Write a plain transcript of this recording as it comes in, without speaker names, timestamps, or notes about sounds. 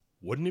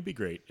Wouldn't it be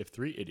great if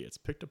three idiots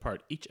picked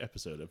apart each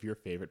episode of your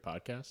favorite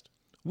podcast?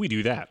 We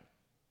do that.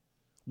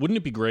 Wouldn't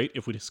it be great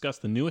if we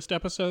discussed the newest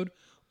episode,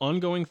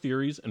 ongoing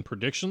theories, and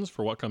predictions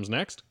for what comes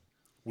next?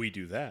 We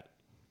do that.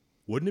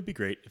 Wouldn't it be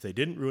great if they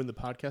didn't ruin the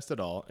podcast at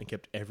all and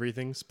kept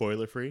everything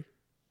spoiler-free?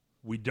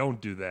 We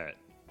don't do that.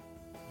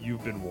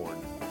 You've been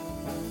warned.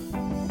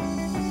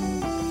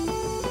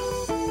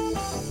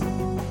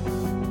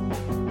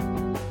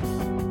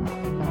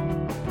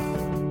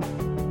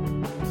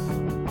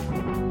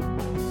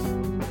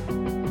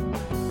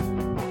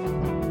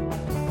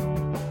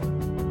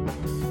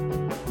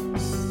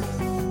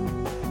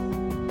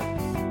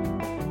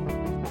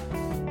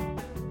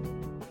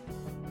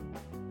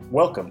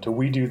 Welcome to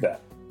We Do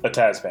That, a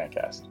Taz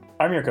Fancast.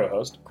 I'm your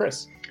co-host,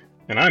 Chris.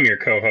 And I'm your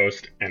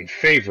co-host and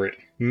favorite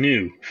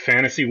new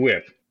fantasy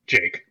whip,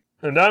 Jake.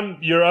 And I'm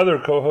your other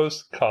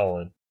co-host,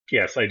 Colin.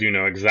 Yes, I do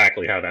know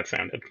exactly how that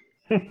sounded.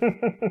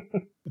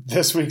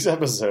 This week's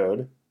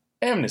episode,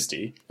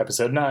 Amnesty,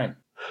 episode 9.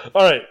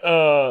 All right,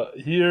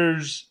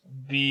 here's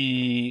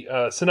the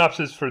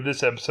synopsis for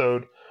this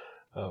episode.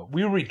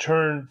 We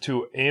return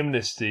to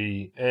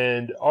Amnesty,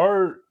 and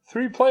our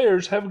three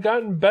players have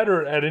gotten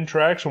better at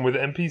interaction with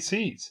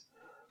NPCs.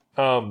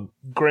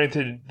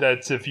 Granted,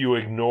 that's if you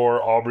ignore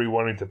Aubrey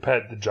wanting to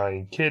pet the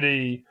giant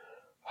kitty,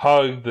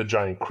 hug the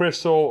giant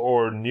crystal,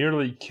 or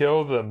nearly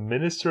kill the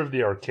Minister of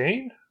the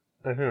Arcane?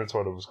 I think that's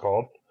what it was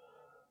called.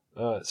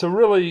 So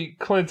really,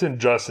 Clint and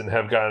Justin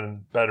have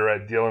gotten better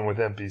at dealing with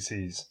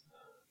NPCs.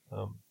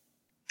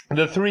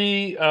 Our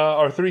three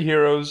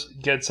heroes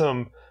get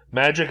some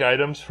magic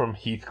items from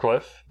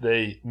Heathcliff.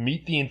 They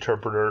meet the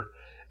interpreter,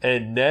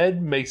 and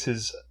Ned makes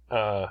his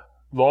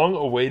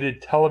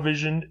long-awaited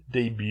television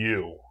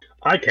debut.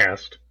 I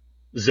cast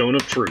Zone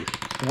of Truth.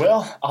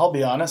 Well, I'll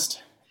be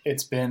honest,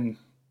 it's been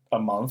a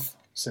month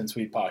since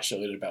we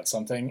postulated about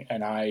something,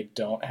 and I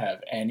don't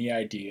have any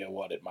idea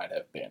what it might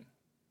have been.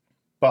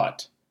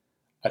 But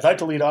I'd like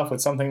to lead off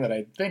with something that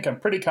I think I'm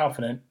pretty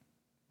confident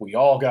we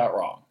all got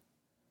wrong.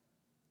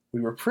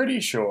 We were pretty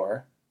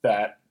sure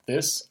that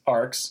this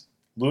arc's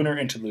lunar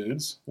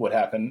interludes would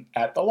happen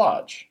at the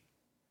Lodge.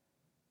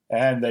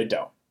 And they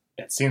don't.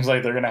 It seems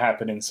like they're going to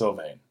happen in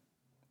Sylvain,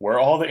 where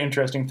all the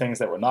interesting things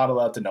that we're not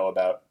allowed to know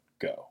about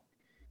go.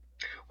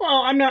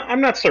 Well, I'm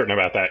not certain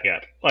about that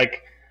yet.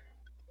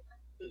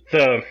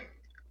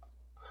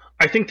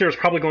 I think there's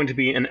probably going to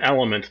be an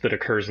element that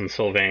occurs in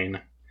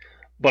Sylvain,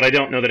 but I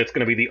don't know that it's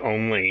going to be the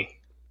only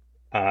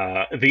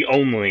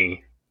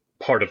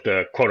part of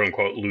the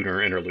quote-unquote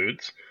lunar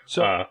interludes.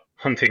 So,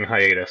 hunting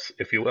hiatus,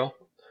 if you will.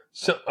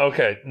 So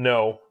okay,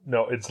 no,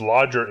 it's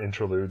Lodger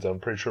interludes.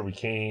 I'm pretty sure we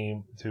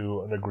came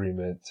to an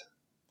agreement.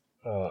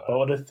 But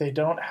what if they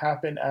don't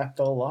happen at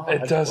the Lodge?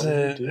 It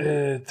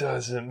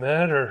doesn't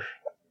matter.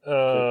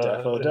 It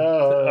definitely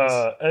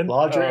does. And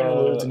Lodger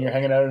interludes and you're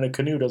hanging out in a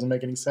canoe doesn't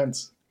make any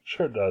sense.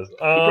 Sure it does. You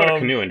brought a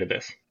canoe into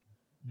this.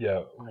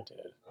 Yeah. I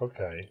did.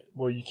 Okay.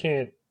 Well, you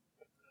can't.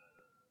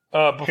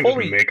 You Before can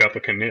we just make up a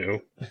canoe.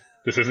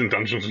 This isn't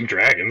Dungeons and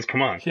Dragons.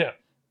 Come on. Yeah.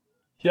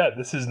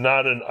 This is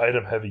not an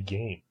item-heavy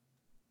game.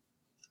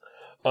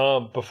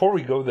 Before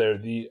we go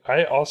there,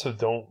 I also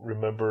don't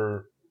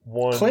remember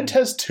one. Clint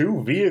has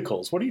 2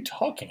 vehicles. What are you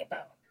talking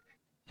about?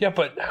 Yeah,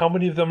 but how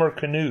many of them are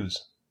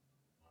canoes?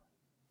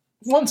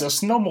 One's a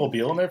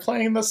snowmobile and they're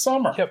playing in the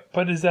summer. Yeah,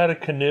 but is that a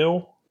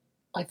canoe?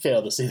 I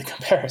fail to see the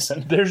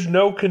comparison. There's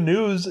no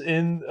canoes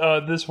in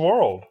this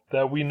world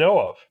that we know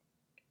of.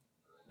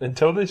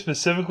 Until they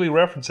specifically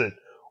reference it,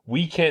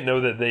 we can't know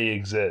that they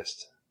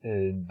exist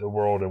in the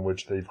world in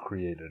which they've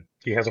created.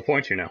 He has a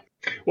point, you know.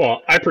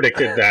 Well, I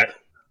predicted that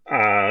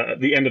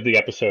the end of the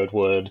episode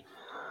would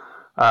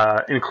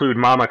include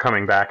Mama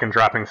coming back and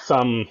dropping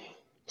some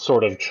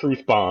sort of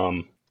truth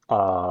bomb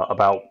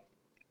about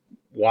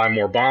why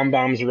more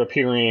bombs are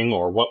appearing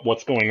or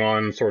what's going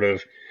on sort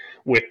of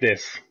with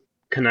this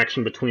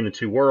connection between the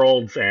two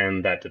worlds,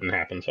 and that didn't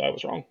happen, so I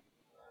was wrong.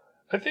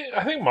 I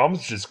think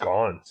Mom's just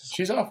gone.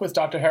 She's off with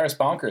Dr. Harris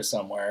Bonkers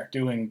somewhere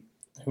doing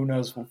who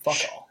knows fuck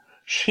all.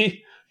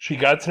 She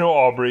got to know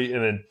Aubrey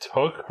and then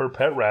took her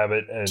pet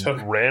rabbit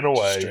and ran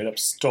away. Straight up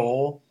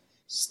stole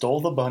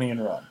the bunny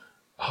and run.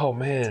 Oh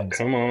man!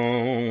 Come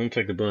on,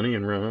 take the bunny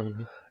and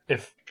run.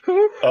 It's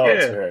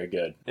very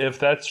good. If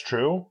that's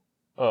true,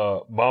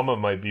 Mama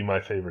might be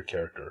my favorite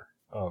character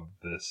of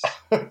this.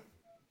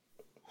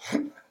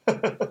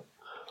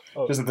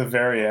 Just at the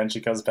very end,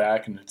 she comes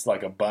back and it's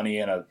like a bunny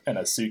in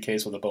a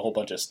suitcase with a whole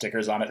bunch of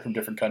stickers on it from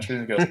different countries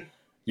and goes,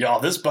 "Y'all,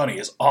 this bunny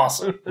is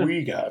awesome.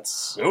 We got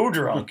so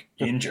drunk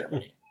in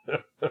Germany."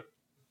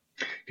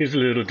 Here's a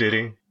little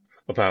ditty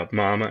about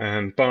Mama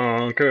and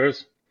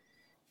Bonkers.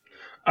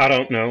 I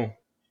don't know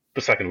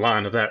the second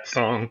line of that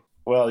song.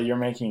 Well, you're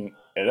making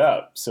it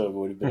up, so it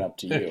would have been up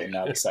to you. And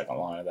now the second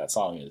line of that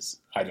song is,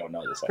 I don't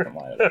know the second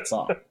line of that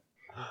song.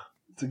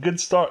 It's a good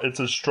start. It's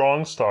a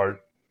strong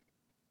start.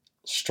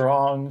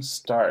 Strong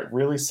start.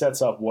 Really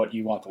sets up what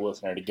you want the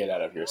listener to get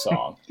out of your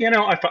song. You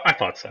know, I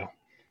thought so.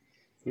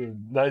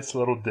 Nice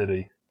little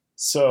ditty.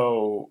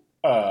 So,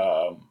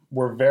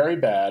 we're very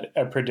bad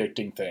at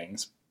predicting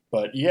things,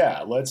 But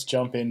yeah, let's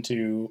jump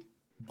into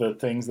the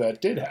things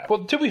that did happen.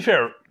 Well, to be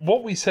fair,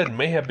 what we said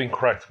may have been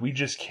correct. We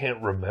just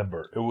can't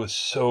remember. It was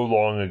so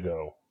long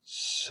ago.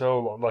 So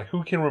long. Like,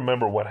 who can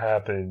remember what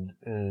happened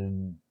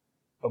in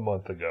a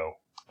month ago?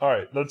 All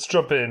right, let's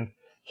jump in.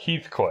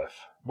 Heathcliff,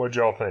 what'd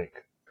y'all think?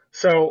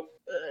 So,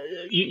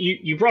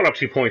 you brought up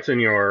 2 points in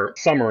your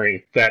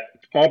summary, that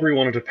Aubrey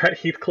wanted to pet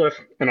Heathcliff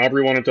and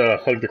Aubrey wanted to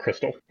hug the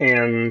crystal.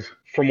 And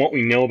from what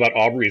we know about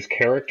Aubrey's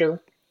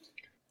character,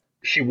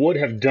 she would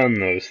have done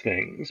those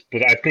things.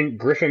 But I think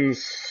Griffin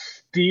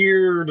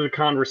steered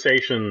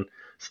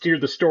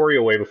the story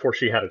away before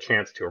she had a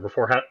chance to, or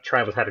before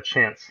Travis had a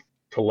chance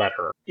to let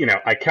her. You know,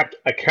 I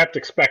kept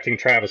expecting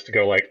Travis to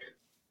go like,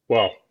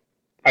 well,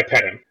 I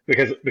pet him,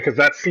 because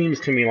that seems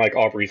to me like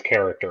Aubrey's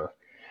character.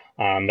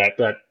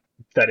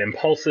 That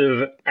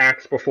impulsive,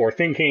 acts before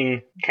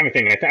thinking kind of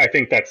thing. I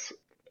think that's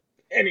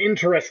an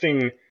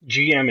interesting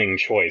GMing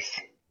choice,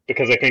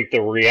 because I think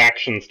the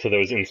reactions to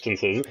those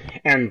instances,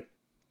 and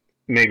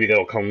maybe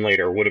they'll come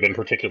later, would have been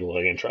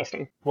particularly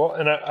interesting. Well,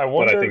 and I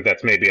wonder. But I think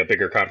that's maybe a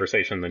bigger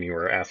conversation than you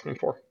were asking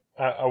for.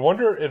 I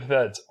wonder if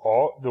that's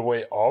all the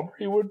way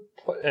Aubrey would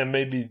play, and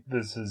maybe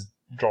this is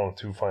drawing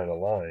too fine a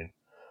line,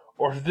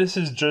 or if this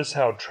is just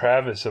how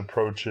Travis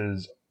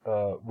approaches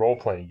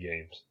role-playing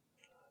games.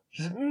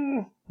 Just,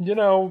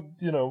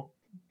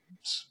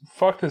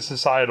 fuck the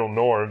societal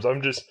norms. I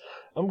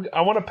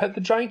want to pet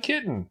the giant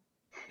kitten.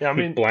 Yeah, I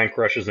mean, blank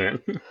rushes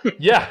in.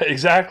 Yeah,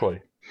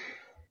 exactly.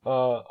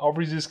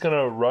 Aubrey's just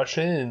gonna rush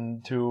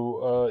into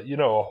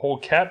a whole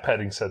cat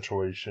petting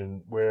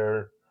situation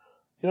where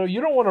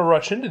you don't want to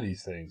rush into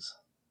these things.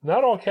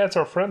 Not all cats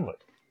are friendly.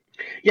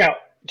 Yeah.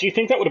 Do you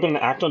think that would have been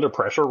an act under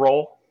pressure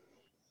role?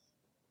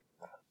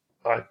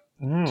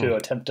 To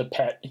attempt to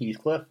pet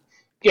Heathcliff?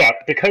 Yeah,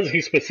 because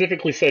he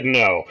specifically said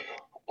no.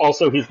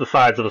 Also, he's the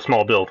size of a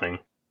small building.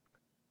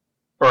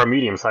 Or a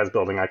medium-sized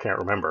building, I can't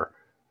remember.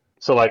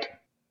 So,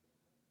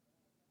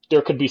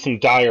 there could be some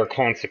dire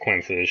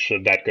consequences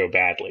should that go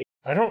badly.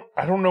 I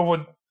don't know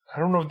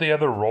what the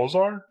other roles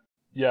are.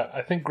 Yeah,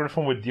 I think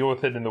Griffin would deal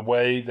with it in the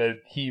way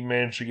that he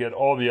managed to get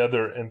all the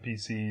other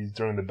NPCs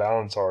during the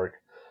balance arc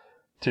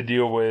to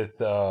deal with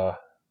Trey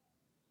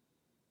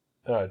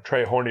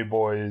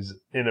Hornyboy's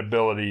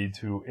inability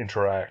to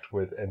interact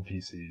with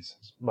NPCs.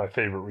 It's my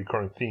favorite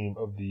recurring theme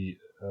of the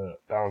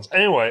balance.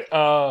 Anyway,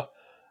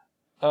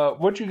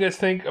 what do you guys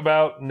think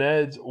about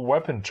Ned's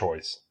weapon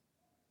choice?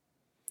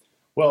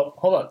 Well,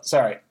 hold on.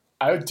 Sorry.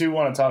 I do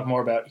want to talk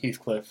more about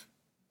Heathcliff.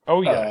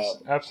 Oh,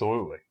 yes.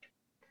 Absolutely.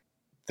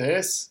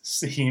 This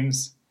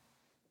seems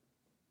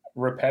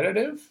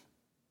repetitive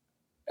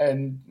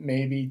and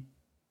maybe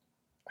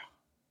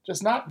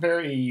just not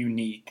very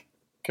unique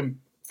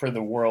for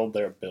the world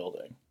they're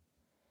building.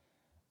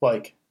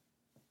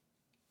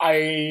 I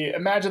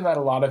imagine that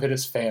a lot of it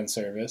is fan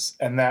service,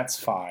 and that's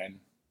fine.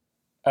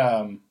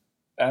 And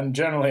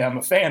generally I'm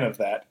a fan of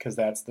that because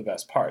that's the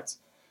best parts.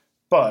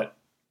 But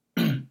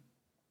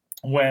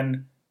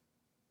when,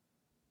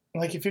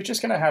 if you're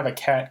just going to have a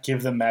cat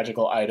give them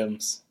magical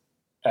items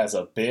as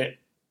a bit,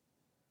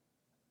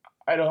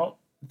 I don't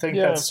think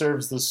that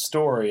serves the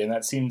story, and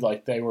that seemed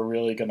like they were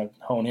really going to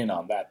hone in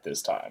on that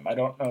this time. I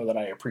don't know that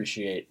I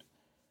appreciate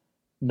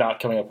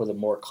not coming up with a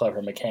more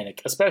clever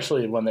mechanic,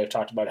 especially when they've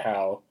talked about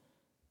how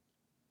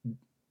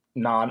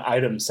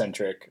non-item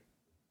centric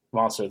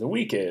Monster of the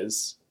Week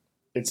is.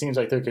 It seems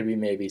like there could be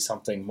maybe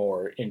something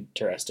more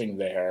interesting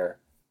there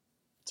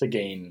to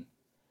gain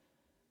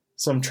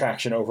some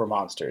traction over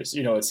monsters.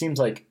 It seems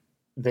like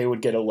they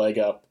would get a leg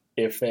up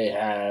if they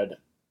had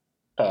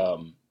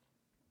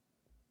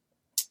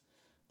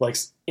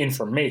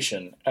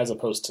information as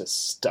opposed to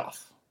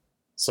stuff.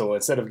 So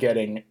instead of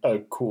getting a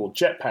cool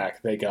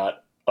jetpack, they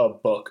got a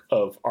book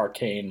of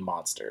arcane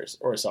monsters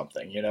or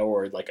something,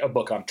 or a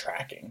book on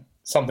tracking,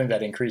 something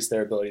that increased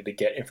their ability to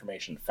get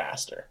information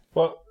faster.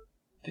 Well,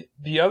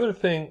 the other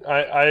thing,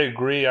 I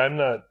agree. I'm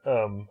not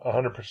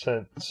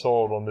 100%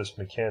 sold on this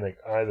mechanic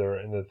either.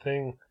 And the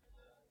thing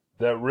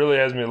that really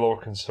has me a little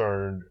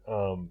concerned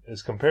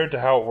is compared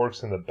to how it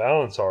works in the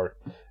balance arc,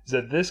 is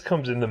that this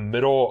comes in the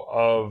middle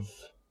of,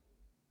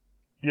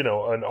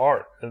 an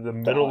arc, in the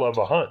middle of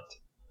a hunt.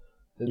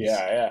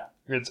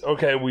 It's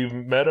okay, we've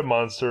met a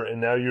monster,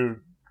 and now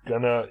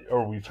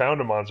we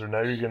found a monster,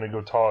 now you're going to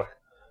go talk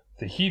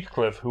to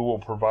Heathcliff, who will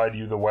provide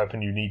you the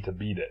weapon you need to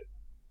beat it.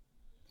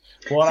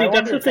 Well, see,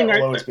 that's the thing. That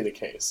will always be the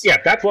case. Yeah,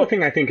 that's the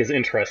thing I think is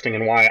interesting,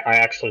 and why I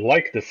actually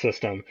like this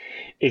system,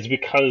 is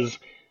because,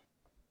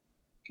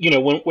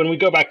 when we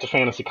go back to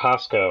Fantasy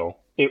Costco,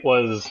 it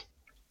was,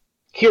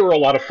 here are a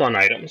lot of fun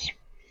items.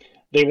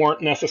 There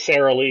wasn't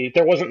necessarily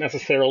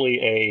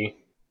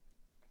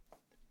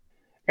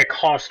a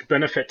cost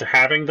benefit to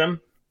having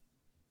them.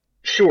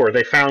 Sure,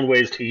 they found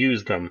ways to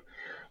use them,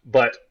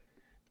 but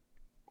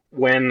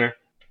when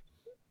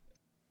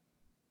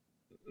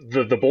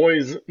the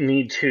boys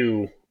need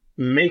to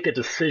make a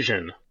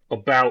decision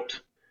about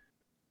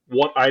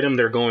what item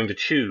they're going to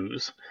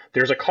choose,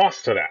 there's a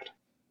cost to that.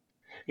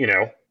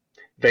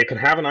 They can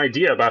have an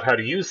idea about how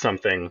to use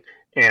something,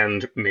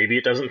 and maybe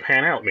it doesn't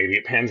pan out, maybe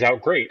it pans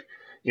out great.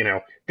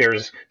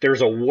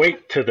 There's a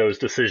weight to those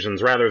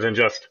decisions rather than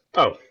just,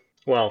 oh,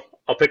 well,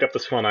 I'll pick up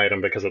this fun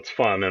item because it's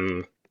fun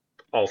and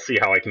I'll see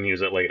how I can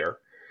use it later.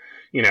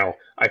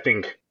 I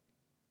think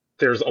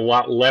there's a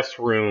lot less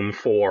room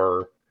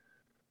for.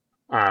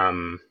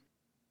 I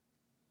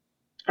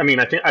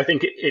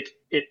think it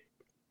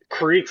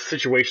creates a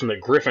situation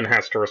that Griffin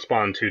has to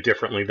respond to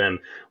differently than,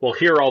 well,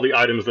 here are all the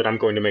items that I'm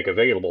going to make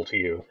available to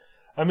you.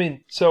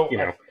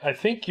 I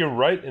think you're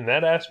right in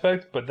that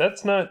aspect, but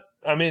that's not.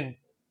 At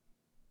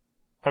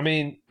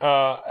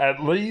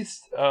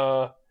least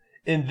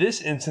in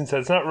this instance,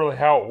 that's not really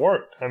how it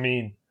worked.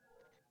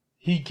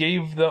 He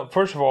gave them,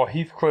 first of all,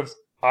 Heathcliff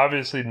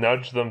obviously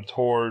nudged them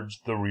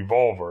towards the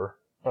revolver.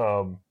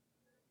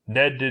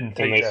 Ned didn't take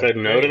that. And they said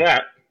no to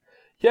that.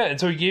 Yeah, and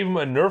so he gave him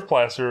a Nerf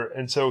blaster,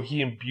 and so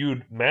he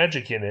imbued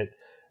magic in it.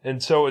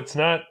 And so it's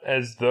not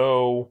as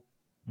though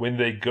when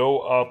they go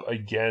up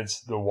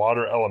against the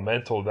water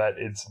elemental that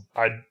it's...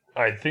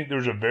 I think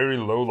there's a very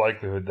low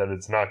likelihood that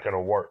it's not going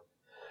to work.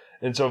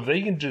 And so if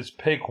they can just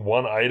pick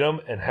one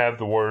item and have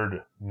the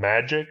word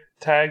magic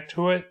tagged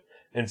to it,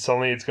 and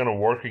suddenly it's going to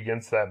work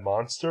against that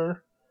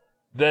monster,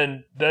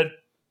 then that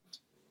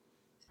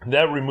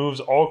removes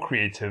all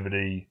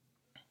creativity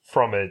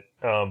from it,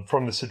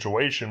 from the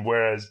situation.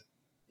 Whereas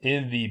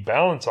in the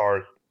balance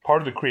arc,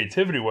 part of the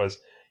creativity was,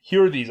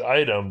 here are these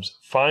items,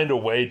 find a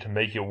way to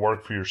make it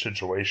work for your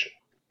situation.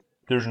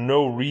 There's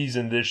no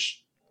reason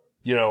this,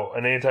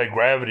 an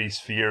anti-gravity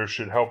sphere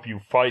should help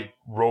you fight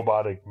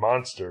robotic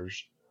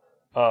monsters,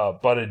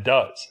 but it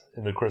does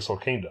in the Crystal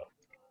Kingdom.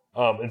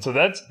 And so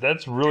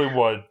that's really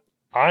what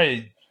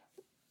I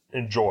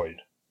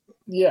enjoyed.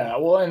 Yeah,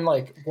 well, and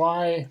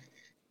why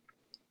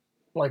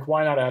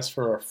not ask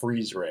for a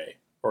freeze ray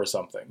or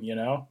something,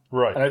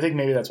 Right. And I think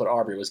maybe that's what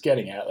Aubrey was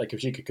getting at. If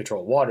she could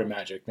control water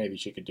magic, maybe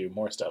she could do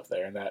more stuff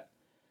there, and that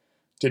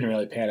didn't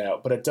really pan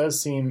out. But it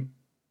does seem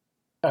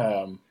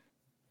like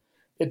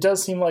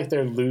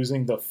they're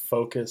losing the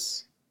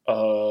focus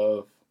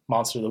of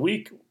Monster of the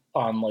Week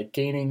on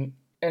gaining,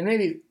 and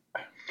maybe.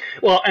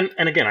 Well,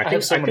 and again, I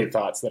have so many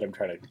thoughts that I'm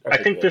trying to.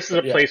 I think this is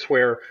a place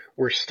where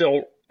we're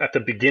still at the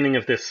beginning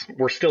of this.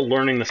 We're still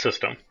learning the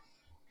system.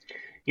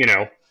 We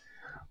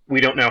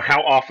don't know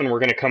how often we're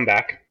going to come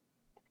back.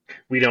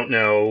 We don't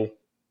know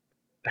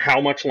how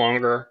much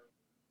longer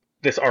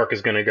this arc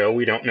is going to go.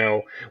 We don't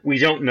know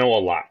a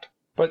lot.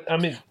 But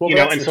and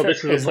so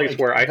this is a place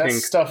where I think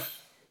stuff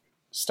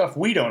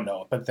we don't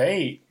know, but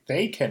they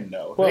can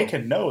know. Well, they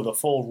can know the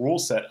full rule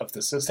set of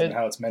the system and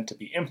how it's meant to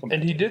be implemented.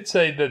 And he did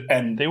say that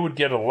they would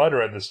get a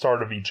letter at the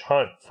start of each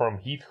hunt from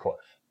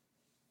Heathcliff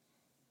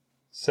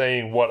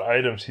saying what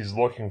items he's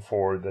looking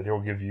for that he'll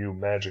give you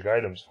magic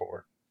items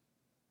for.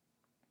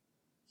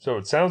 So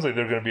it sounds like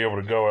they're going to be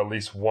able to go at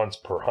least once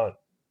per hunt.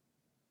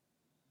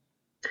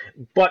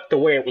 But the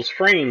way it was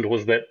framed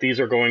was that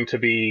these are going to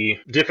be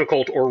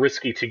difficult or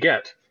risky to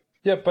get.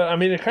 Yeah, but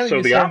it kind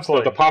of sounds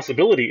like... the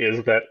possibility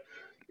is that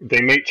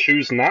they may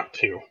choose not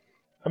to.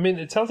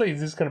 It sounds like it's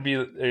just going to be...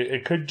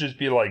 It could just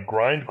be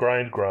grind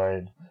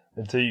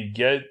until you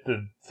get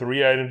the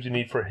 3 items you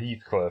need for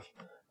Heathcliff.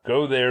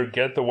 Go there,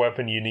 get the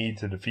weapon you need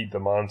to defeat the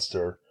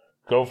monster.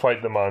 Go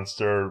fight the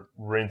monster,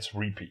 rinse,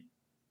 repeat.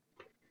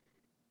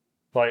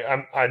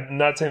 I'm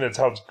not saying that's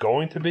how it's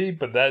going to be,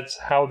 but that's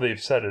how they've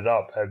set it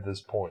up at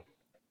this point.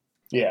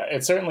 Yeah,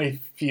 it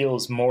certainly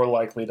feels more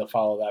likely to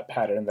follow that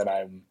pattern than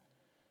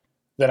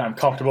I'm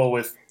comfortable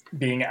with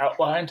being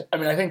outlined.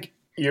 I think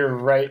you're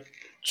right,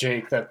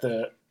 Jake, that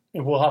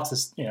we'll have to,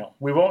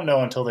 we won't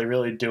know until they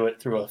really do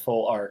it through a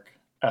full arc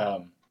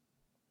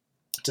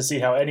to see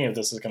how any of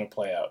this is going to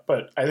play out.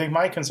 But I think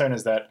my concern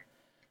is that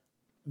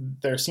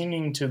they're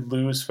seeming to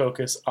lose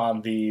focus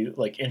on the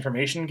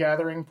information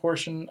gathering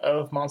portion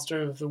of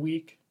Monster of the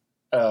Week,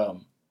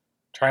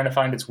 trying to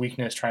find its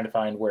weakness, trying to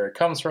find where it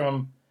comes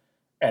from,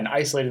 and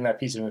isolating that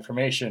piece of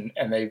information.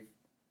 And they've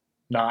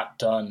not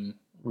done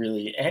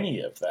really any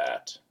of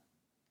that.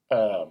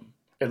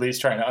 At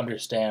least trying to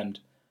understand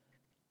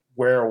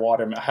how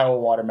a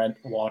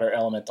water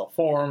elemental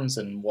forms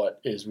and what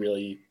is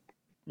really,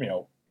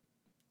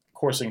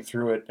 coursing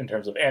through it in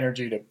terms of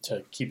energy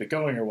to keep it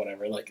going or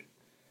whatever.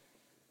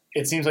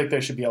 It seems like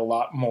there should be a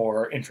lot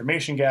more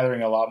information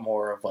gathering, a lot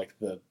more of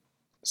the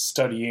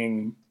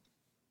studying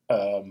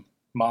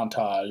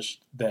montage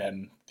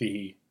than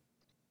the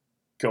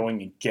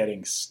going and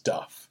getting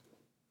stuff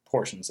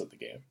portions of the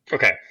game.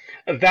 Okay,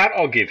 that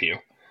I'll give you.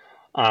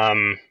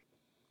 I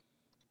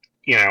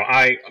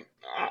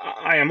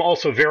am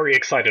also very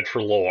excited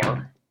for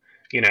lore.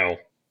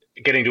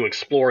 Getting to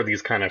explore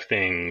these kind of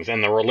things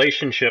and the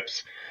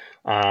relationships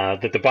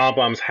that the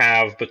Bob-Ombs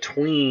have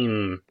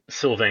between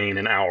Sylvain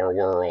and our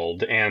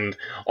world, and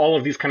all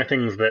of these kind of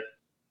things that,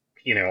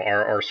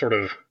 are sort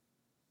of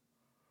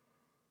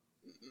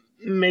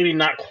maybe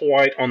not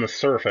quite on the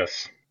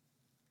surface.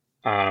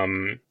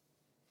 So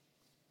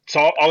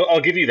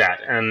I'll give you that,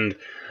 and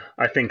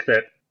I think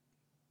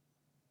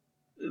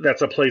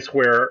that's a place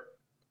where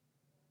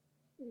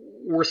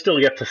we're still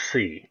yet to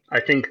see.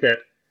 I think that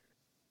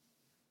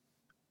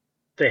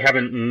they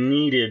haven't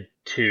needed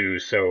to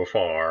so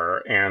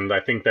far, and I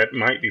think that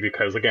might be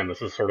because, again,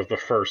 this is sort of the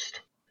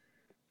first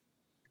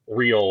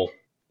real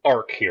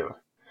arc here.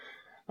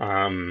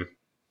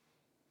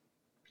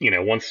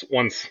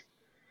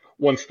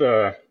 Once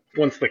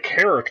the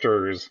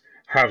characters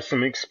have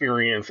some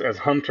experience as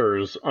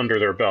hunters under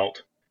their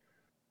belt,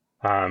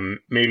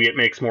 maybe it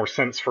makes more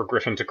sense for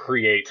Griffin to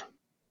create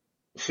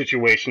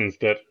situations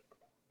that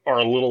are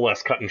a little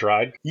less cut and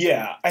dried.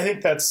 Yeah, I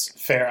think that's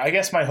fair. I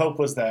guess my hope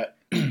was that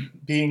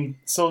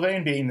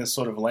Sylvain being this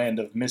sort of land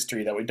of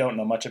mystery that we don't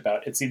know much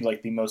about, it seems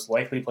like the most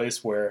likely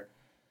place where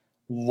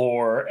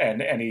lore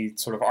and any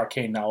sort of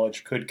arcane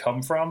knowledge could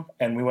come from.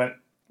 And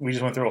we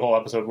just went through a whole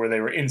episode where they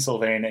were in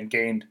Sylvain and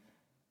gained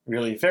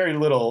really very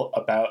little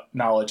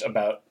knowledge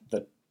about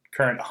the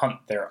current hunt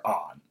they're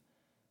on.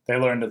 They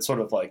learned it's sort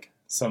of like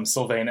some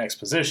Sylvain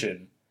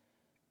exposition,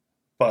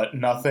 but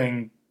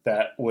nothing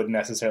that would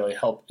necessarily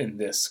help in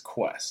this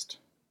quest.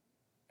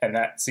 And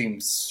that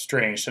seems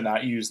strange to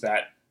not use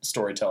that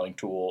storytelling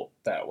tool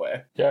that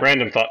way. Yeah.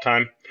 Random thought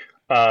time.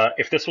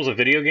 If this was a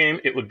video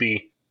game, it would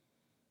be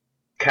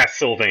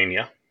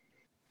Castlevania.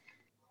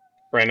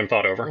 Random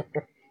thought over.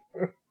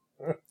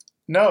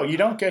 No, you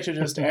don't get to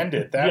just end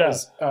it. That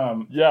was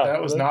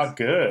not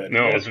good.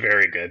 No, it was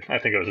very good. I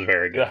think it was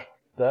very good.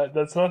 Yeah,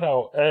 that's not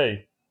how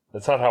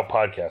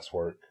podcasts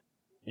work.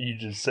 You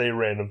just say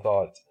random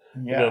thoughts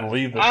and then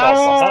leave the thoughts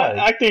behind.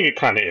 I think it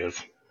kind of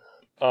is.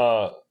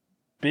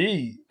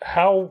 B,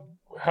 how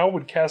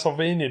would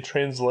Castlevania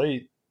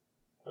translate?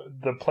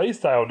 The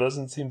playstyle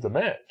doesn't seem to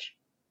match.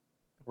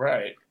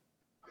 Right.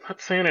 I'm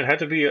not saying it had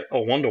to be a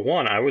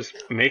 1-to-1. I was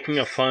making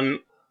a fun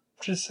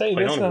Just saying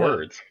play on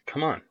words.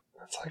 Come on.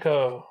 It's like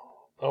a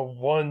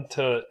 1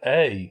 to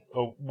A,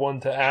 a 1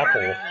 to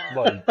Apple.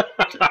 Like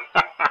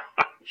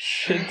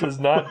shit does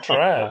not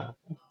track.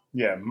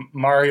 Yeah,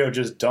 Mario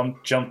just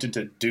jumped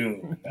into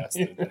Doom. That's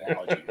the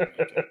analogy you're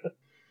making.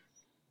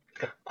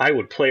 I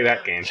would play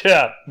that game.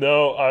 Yeah,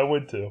 no, I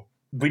would too.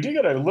 We did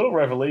get a little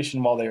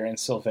revelation while they were in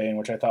Sylvain,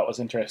 which I thought was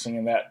interesting,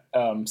 in that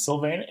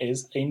Sylvain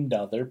is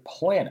another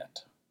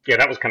planet. Yeah,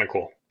 that was kind of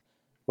cool.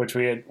 Which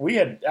we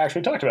had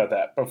actually talked about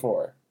that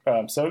before.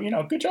 So,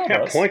 good job,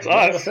 Yeah, us. points We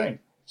got us. a thing.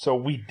 So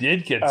we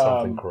did get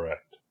something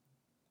correct.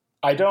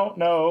 I don't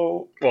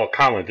know. Well,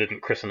 Colin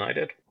didn't. Chris and I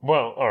did.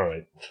 Well, all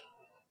right.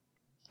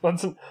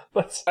 Let's.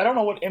 I don't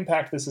know what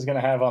impact this is going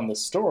to have on the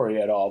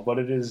story at all, but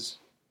it is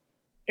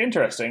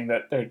interesting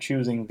that they're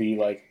choosing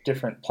the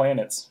different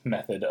planets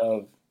method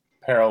of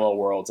parallel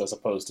worlds as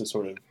opposed to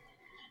sort of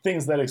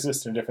things that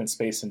exist in different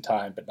space and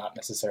time, but not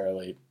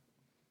necessarily,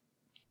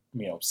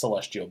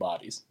 celestial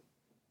bodies.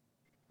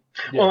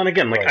 Yeah, well, and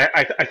again, right.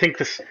 I think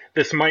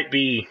this might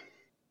be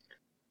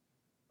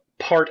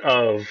part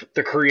of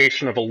the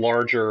creation of a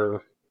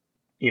larger,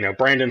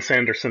 Brandon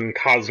Sanderson,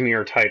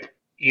 Cosmere type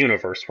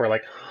universe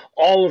where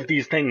all of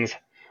these things,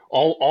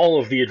 all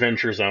of the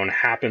Adventure Zone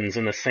happens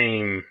in the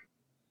same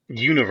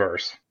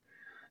universe.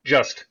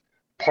 Just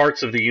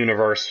parts of the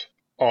universe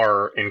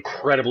are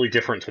incredibly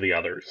different to the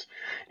others,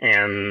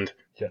 and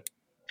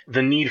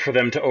the need for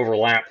them to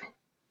overlap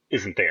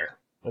isn't there.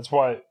 That's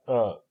why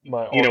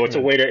it's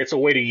a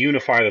way to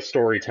unify the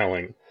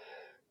storytelling,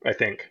 I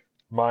think.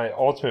 My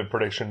ultimate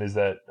prediction is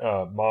that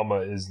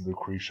Mama is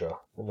Lucretia,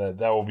 and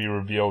that will be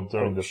revealed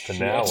during the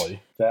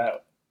finale.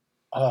 That,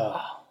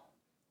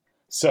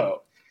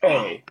 so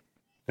A,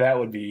 that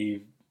would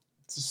be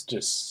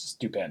just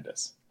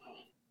stupendous.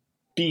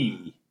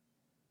 B,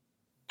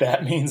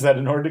 that means that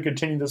in order to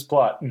continue this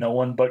plot, no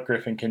one but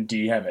Griffin can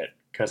DM it,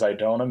 because I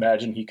don't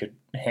imagine he could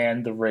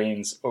hand the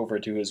reins over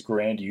to his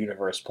grand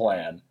universe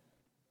plan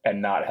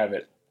and not have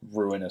it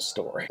ruin a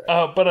story.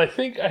 But I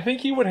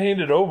think he would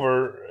hand it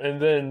over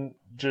and then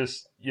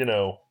just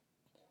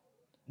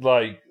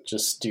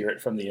just steer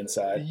it from the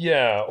inside.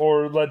 Yeah,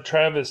 or let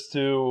Travis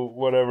do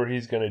whatever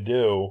he's gonna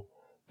do,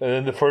 and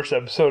then the first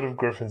episode of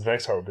Griffin's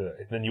Next Heart will be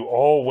like, then you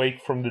all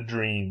wake from the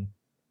dream.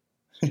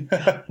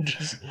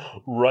 Just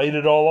write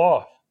it all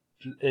off.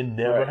 It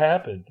never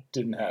happened.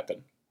 Didn't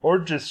happen. Or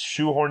just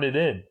shoehorn it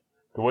in.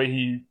 The way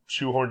he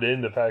shoehorned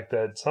in the fact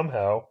that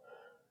somehow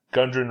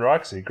Gundren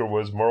Rockseeker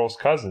was Merle's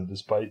cousin,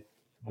 despite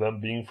them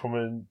being from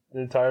an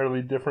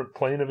entirely different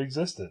plane of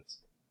existence.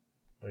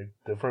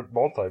 Different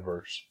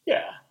multiverse.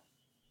 Yeah.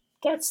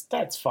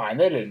 That's fine.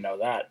 They didn't know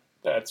that.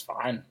 That's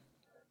fine.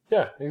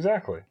 Yeah,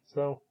 exactly.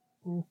 So,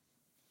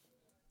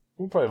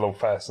 we play a little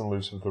fast and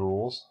loose with the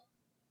rules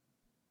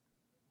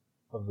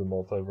of the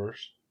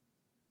multiverse.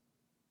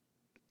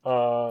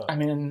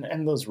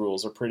 And those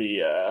rules are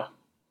pretty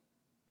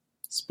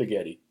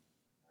spaghetti.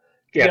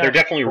 Yeah, they're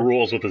definitely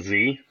rules with a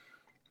Z.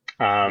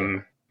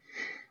 And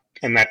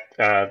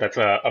that's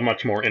a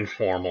much more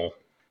informal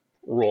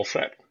rule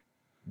set.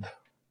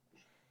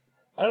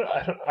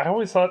 I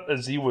always thought a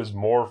Z was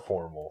more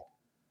formal.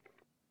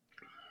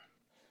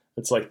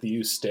 It's like the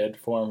usted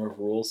form of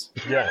rules.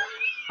 Yeah.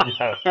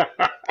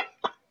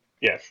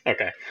 Yes.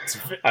 Okay.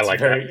 I like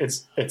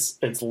that.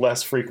 It's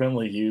less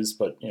frequently used,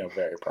 but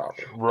very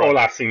proper. Right.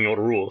 Hola, señor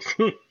rules.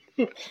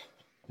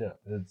 Yeah,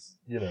 it's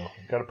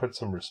got to put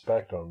some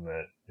respect on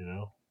that.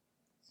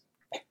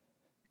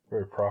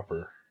 Very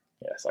proper.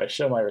 Yes, I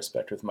show my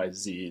respect with my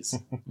Z's.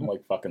 I'm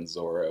like fucking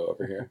Zorro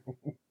over here.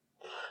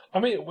 I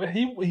mean,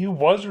 he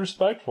was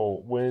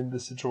respectful when the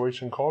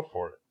situation called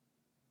for it.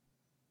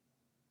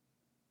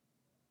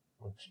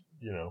 Which,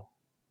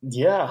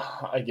 Yeah,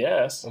 I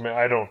guess. I mean,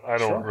 I don't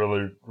Sure.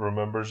 really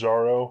remember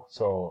Zorro,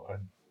 so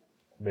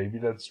maybe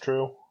that's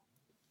true.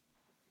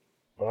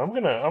 But I'm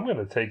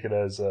gonna take it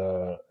as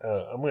I'm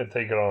gonna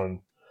take it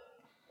on.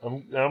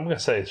 I'm gonna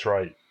say it's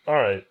right. All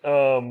right.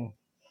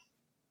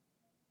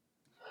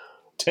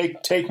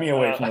 Take me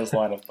away from this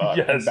line of thought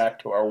and yes. back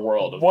to our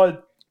world of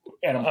What?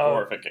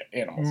 anamorphic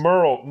animals.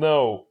 Merle?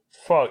 No.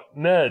 Fuck.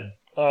 Ned.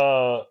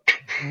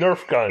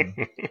 Nerf gun.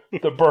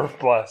 The Burf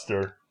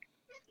Blaster.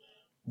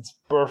 It's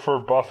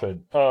Burfer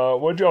Buffin.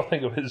 What did y'all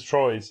think of his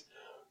choice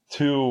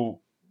to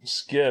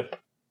skip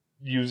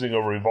using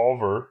a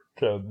revolver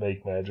to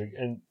make magic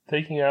and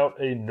taking out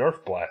a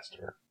Nerf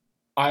blaster?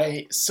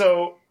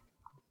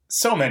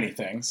 So many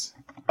things.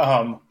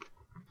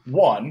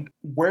 One,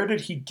 where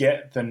did he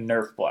get the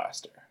Nerf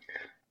blaster?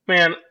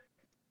 Man,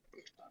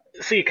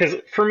 see, because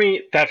for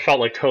me, that felt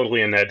like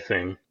totally a Ned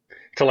thing.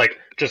 To, like,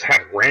 just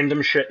have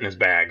random shit in his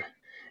bag,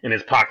 in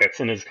his pockets,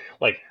 in his,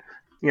 like,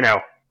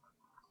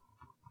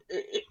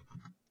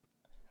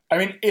 I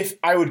mean, if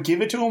I would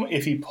give it to him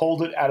if he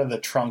pulled it out of the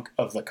trunk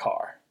of the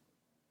car.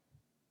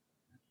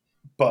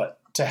 But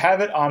to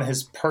have it on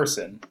his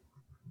person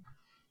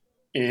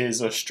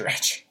is a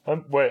stretch.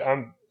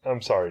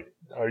 I'm sorry.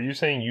 Are you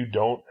saying you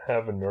don't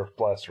have a Nerf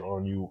blaster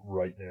on you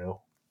right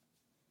now?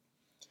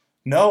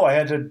 No, I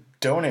had to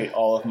donate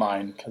all of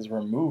mine because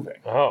we're moving.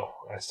 Oh,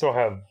 I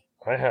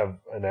have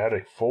an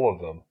attic full of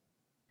them,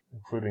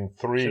 including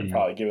 3. Should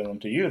probably give them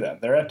to you then.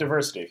 They're at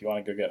Diversity if you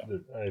want to go get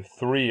them. I have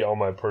 3 on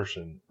my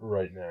person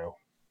right now.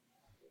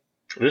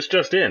 This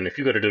just in. If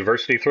you go to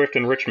Diversity Thrift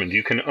in Richmond,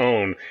 you can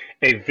own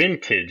a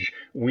vintage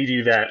We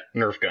Do That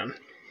Nerf gun.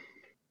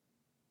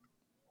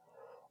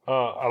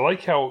 I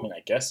like how I mean,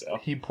 I guess so.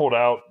 he pulled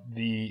out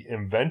the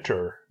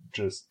inventor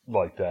just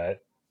like that.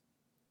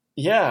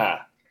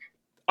 Yeah.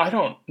 I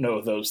don't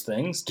know those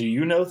things. Do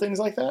you know things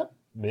like that?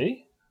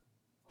 Me?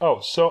 Oh,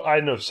 so I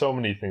know so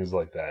many things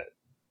like that.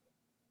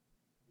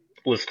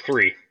 List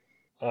 3.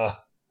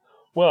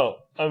 Well,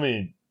 I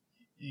mean,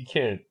 you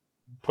can't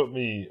put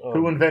me on...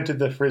 Who invented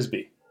the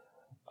Frisbee?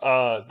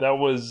 That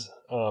was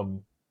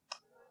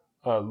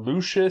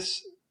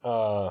Lucius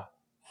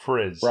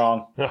Frizz.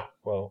 Wrong. No,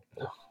 well...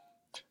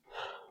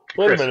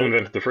 Wait Chris, a who minute.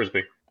 invented the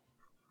Frisbee?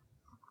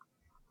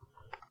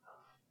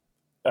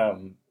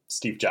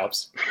 Steve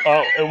Jobs.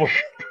 Oh,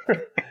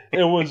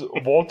 it was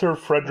Walter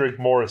Frederick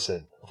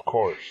Morrison, of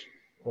course.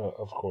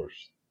 Of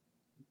course.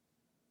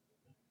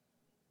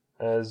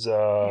 As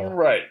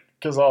Right,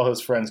 because all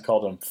his friends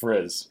called him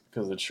Frizz,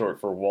 because it's short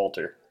for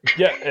Walter.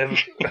 yeah, and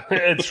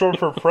it's short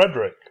for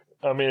Frederick.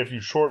 I mean, if you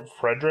short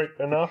Frederick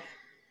enough,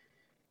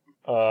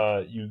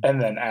 you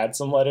And then add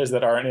some letters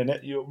that aren't in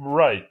it.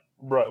 right.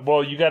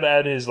 Well, you got to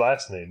add his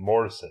last name,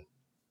 Morrison.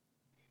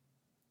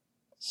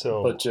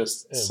 So, But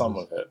just some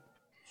of it.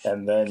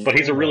 And then. But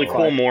he's a really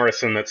cool Right.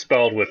 Morrison that's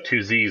spelled with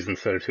 2 Z's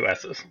instead of 2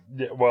 S's.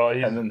 yeah, well,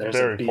 he's And then there's a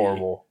very B.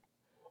 formal.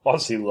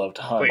 Also, he loved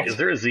Hunt. Wait, is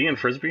there a Z in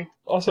Frisbee?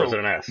 Also, Or is it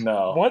an S?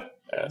 No. what?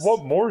 S.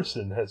 What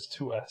Morrison has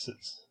 2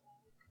 S's?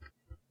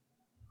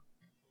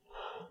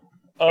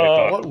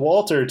 thought- What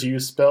Walter do you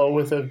spell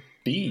with a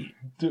B?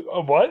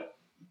 What?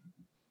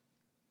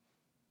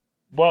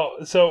 Well,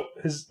 so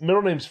his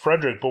middle name's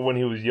Frederick, but when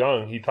he was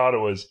young, he thought it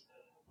was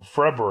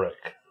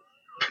Frederick.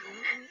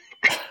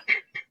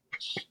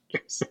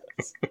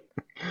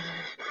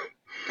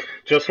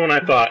 Just when I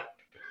thought,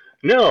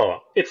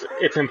 no,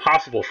 it's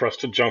impossible for us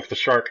to jump the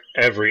shark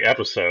every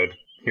episode,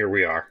 here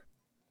we are.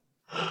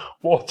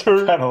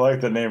 Walter Kind of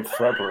like the name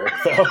Frederick,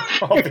 though.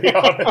 I'll be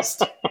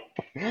honest.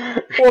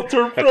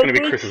 Walter That's going to be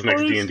Frederick Chris's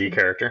next Morrison. D&D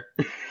character.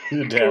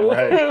 You're damn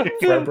right.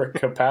 Frederick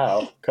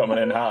Kapow coming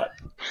in hot.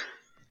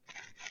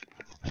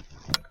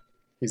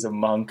 He's a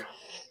monk.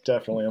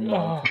 Definitely a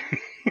monk.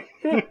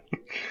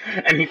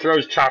 And he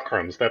throws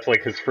chakrams. That's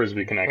like his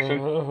Frisbee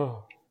connection.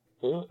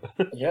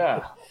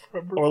 Yeah.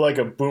 Or like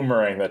a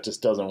boomerang that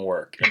just doesn't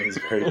work, and he's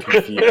very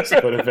confused.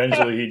 But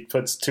eventually he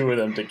puts 2 of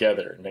them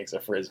together and makes a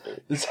Frisbee.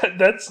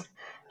 That's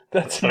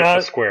That's not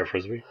a square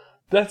Frisbee.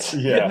 that's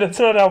Yeah. that's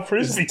not how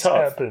frisbees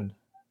tough. happen.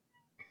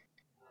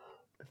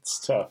 It's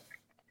tough.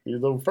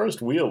 The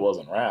first wheel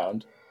wasn't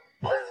round.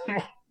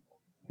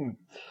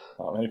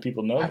 Not many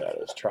people know that. It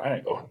was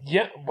triangle.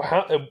 Yeah,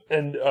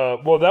 and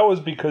well, that was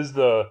because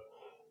the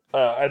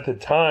at the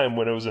time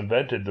when it was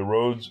invented, the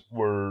roads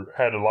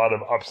had a lot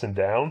of ups and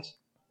downs,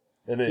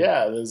 and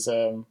Yeah, there's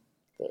the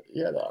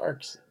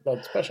arcs.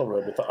 That special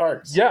road with the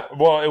arcs. yeah.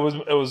 Well,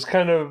 it was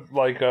kind of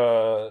like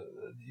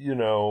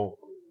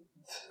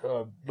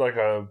like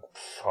a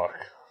fuck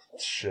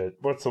shit.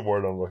 What's the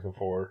word I'm looking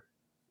for?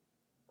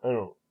 I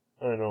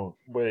don't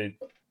wait.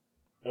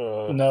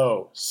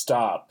 No,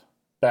 stop.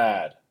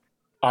 Bad.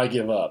 I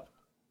give up.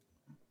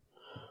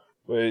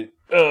 Wait.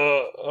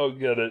 I'll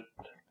get it.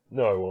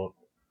 No, I won't.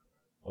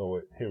 Oh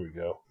wait, here we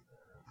go.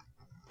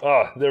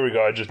 Ah, there we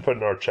go. I just put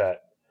in our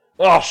chat.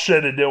 Oh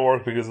shit! It didn't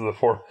work because of the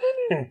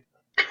formatting.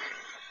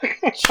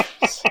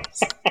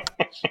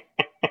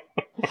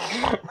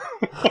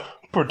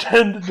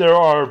 Pretend there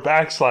are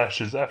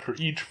backslashes after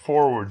each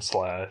forward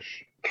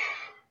slash.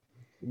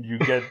 You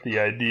get the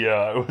idea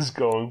I was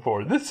going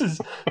for. This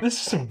is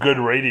some good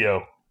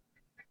radio.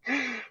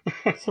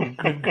 Some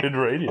good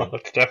radio. Well,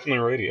 it's definitely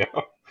radio.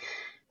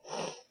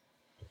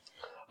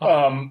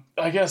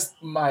 I guess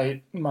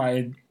the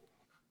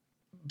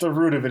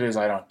root of it is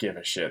I don't give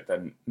a shit that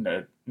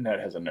Ned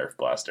has a Nerf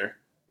blaster.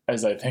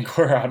 As I think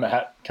where I'm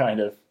at, kind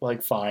of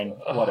like, fine,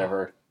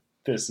 whatever.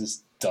 This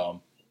is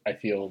dumb. I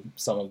feel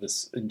some of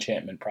this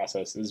enchantment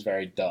process is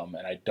very dumb,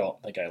 and I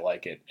don't think I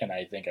like it. And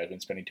I think I've been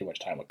spending too much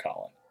time with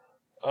Colin.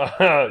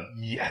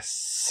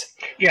 Yes.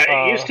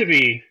 Yeah, it used to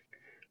be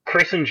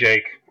Chris and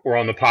Jake were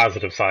on the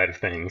positive side of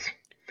things.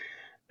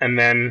 And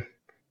then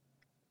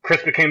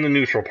Chris became the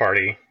neutral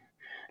party.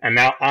 And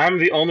now I'm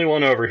the only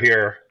one over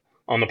here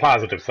on the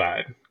positive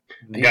side.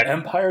 The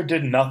Empire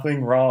did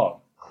nothing wrong.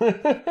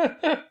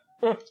 They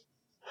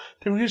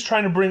were just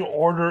trying to bring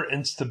order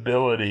and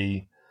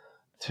stability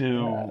to...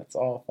 Yeah, it's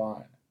all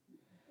fine.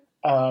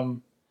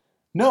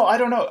 No, I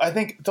don't know. I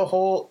think the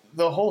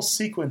whole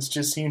sequence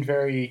just seemed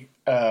very...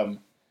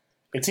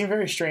 it seemed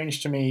very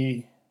strange to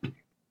me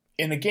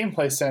in a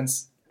gameplay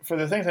sense for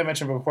the things I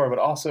mentioned before, but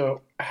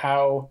also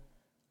how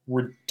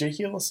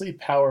ridiculously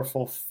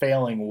powerful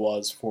failing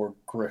was for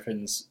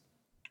Griffin's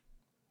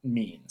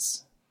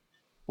means.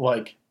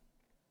 Like,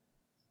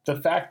 the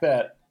fact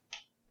that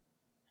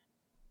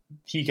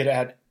he could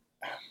add...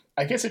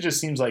 I guess it just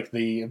seems like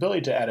the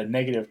ability to add a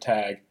negative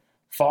tag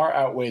far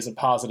outweighs a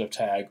positive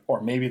tag,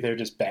 or maybe they're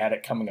just bad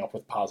at coming up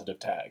with positive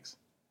tags.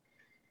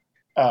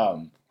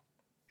 Well,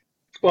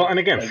 and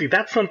again, see,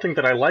 that's something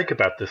that I like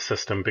about this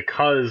system,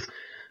 because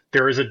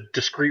there is a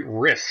discrete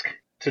risk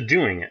to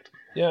doing it.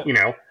 Yeah. You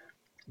know,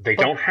 they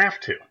don't have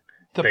to.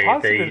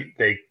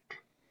 The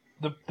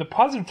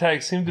positive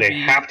tags seem to they be...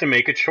 They have to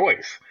make a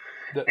choice.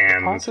 The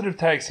and positive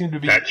tags seem to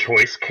be... that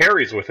choice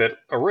carries with it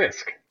a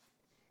risk.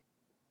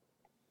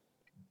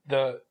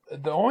 The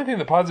only thing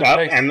the positive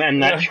tags... And then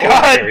that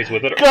choice carries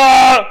with it...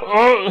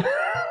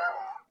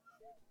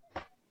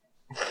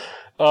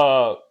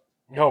 Oh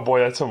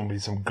boy, that's going to be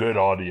some good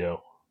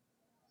audio.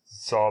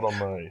 Saw it on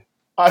my...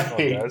 I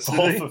hate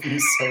both of you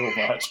so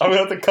much. I'm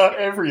going to have to cut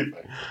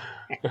everything.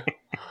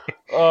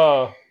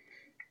 The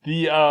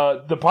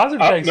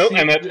positive tags... No,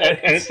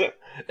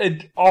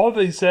 and all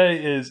they say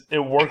is it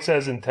works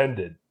as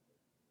intended.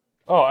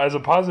 Oh, as a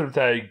positive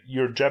tag,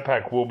 your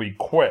jetpack will be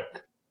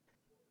quick.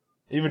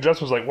 Even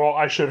Jess was like, well,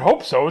 I should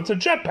hope so. It's a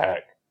jetpack.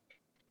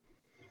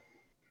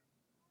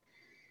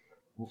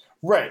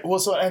 Right. Well,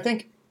 so I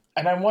think,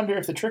 and I wonder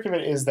if the trick of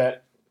it is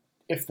that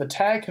if the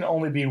tag can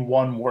only be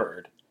one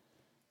word,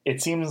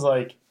 it seems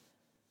like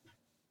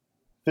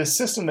the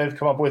system they've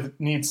come up with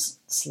needs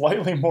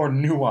slightly more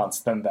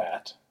nuance than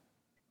that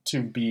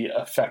to be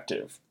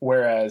effective.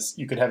 Whereas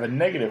you could have a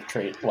negative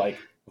trait like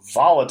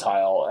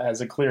volatile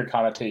has a clear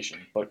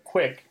connotation, but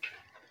quick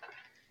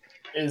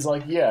is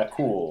like, yeah,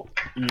 cool.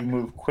 You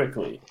move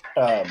quickly.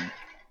 I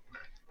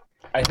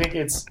think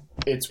it's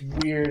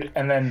weird.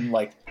 And then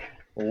like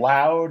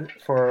loud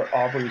for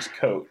Aubrey's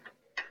coat.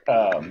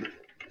 But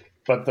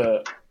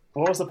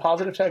what was the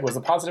positive tag? Was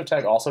the positive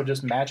tag also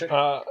just magic?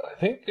 I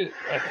think it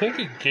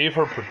gave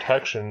her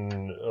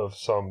protection of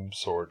some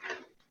sort,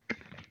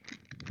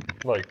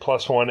 like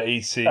 +1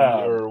 AC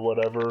or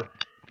whatever.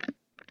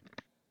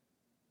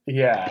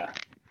 Yeah,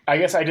 I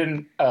guess I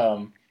didn't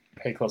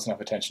pay close enough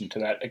attention to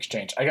that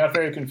exchange. I got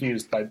very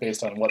confused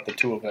based on what the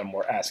two of them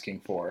were asking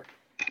for,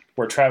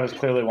 where Travis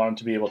clearly wanted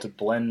to be able to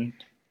blend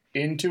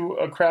into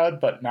a crowd,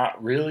 but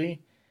not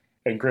really,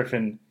 and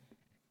Griffin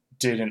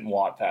didn't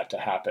want that to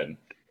happen,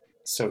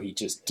 so he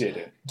just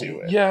didn't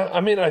do it. Yeah,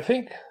 I mean, I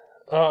think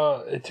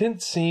it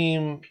didn't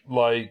seem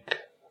like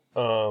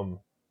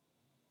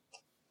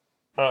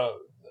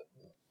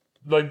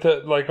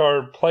like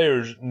our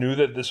players knew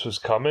that this was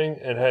coming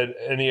and had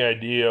any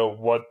idea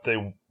what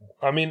they...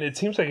 I mean, it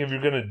seems like if you're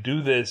going to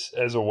do this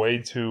as a way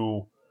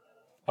to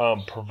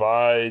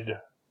provide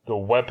the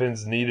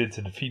weapons needed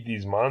to defeat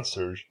these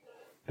monsters,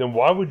 then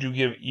why would you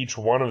give each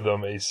one of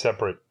them a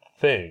separate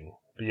thing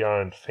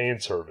beyond fan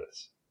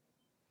service?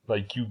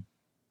 Like, you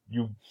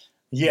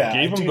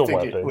gave them the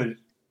weapon.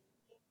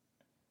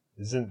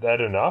 Isn't that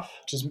enough?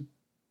 Just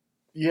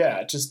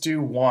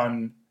do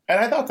one. And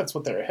I thought that's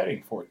what they were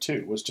heading for,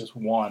 too, was just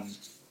one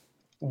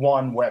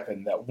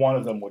weapon that one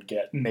of them would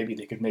get, and maybe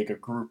they could make a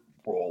group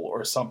roll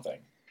or something.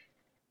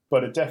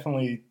 But it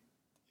definitely,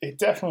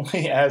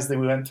 as they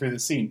went through the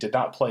scene, did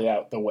not play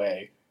out the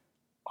way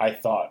I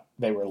thought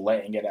they were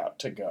laying it out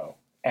to go.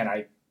 And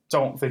I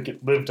don't think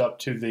it lived up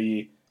to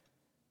the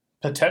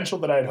potential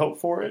that I'd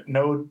hoped for it,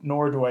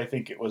 nor do I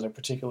think it was a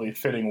particularly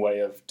fitting way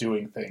of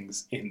doing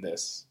things in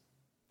this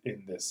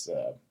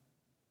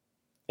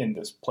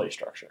play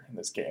structure, in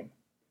this game.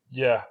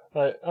 Yeah,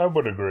 I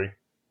would agree.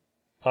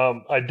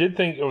 I did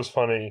think it was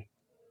funny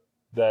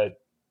that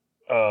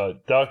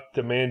Duck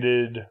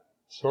demanded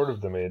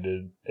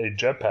a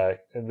jetpack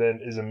and then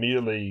is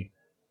immediately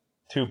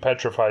too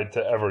petrified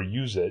to ever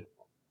use it.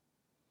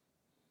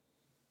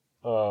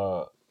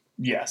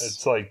 Yes.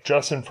 It's like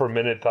Justin for a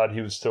minute thought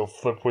he was still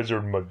Flip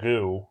Wizard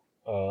Magoo.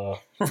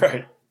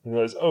 Right. He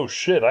goes, oh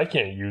shit, I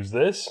can't use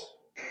this.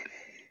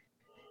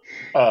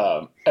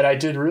 And I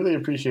did really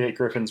appreciate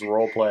Griffin's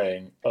role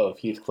playing of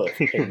Heathcliff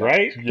in the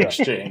Right? Yeah.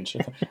 exchange.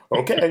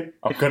 Okay,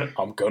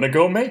 I'm gonna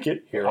go make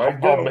it. Here I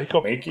go. I'll make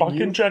a making fucking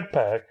you.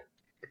 jetpack.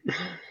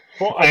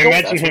 Well, I don't- imagine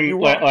that's what him you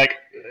want. like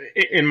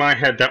in my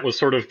head. That was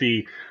sort of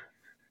the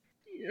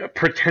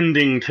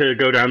pretending to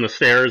go down the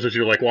stairs as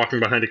you're like walking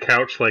behind a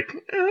couch. Like,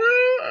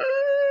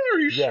 are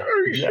you Yeah.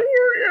 Are you Yeah.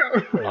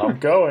 sure? Yeah. I'm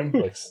going.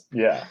 Like,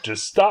 Yeah,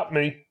 just stop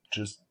me.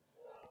 Just.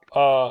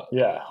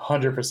 yeah,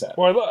 100%.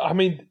 Well, I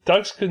mean,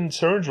 Doug's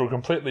concerns were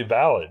completely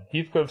valid.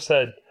 Heathcliff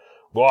said,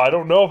 "Well, I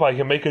don't know if I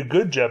can make a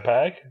good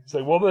jetpack." He's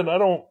like, "Well, then I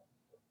don't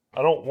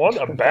want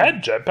a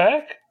bad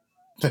jetpack."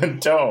 Then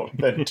don't.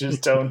 Then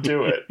just don't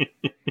do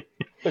it.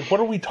 Like, what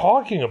are we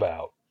talking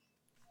about?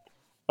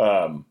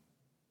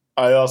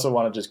 I also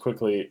want to just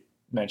quickly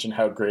mention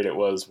how great it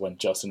was when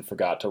Justin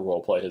forgot to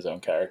roleplay his own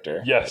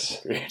character.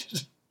 Yes.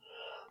 Created.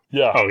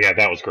 Yeah, Oh yeah,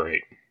 that was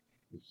great.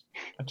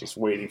 Just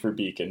waiting for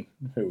Beacon,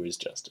 who is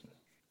Justin.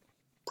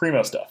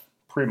 Primo stuff.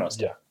 Primo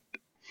stuff.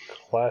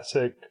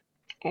 classic.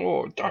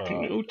 Oh,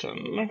 Dr.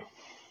 Newton.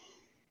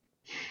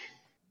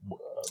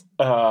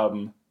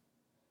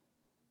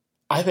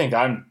 I think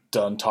I'm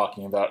done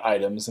talking about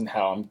items and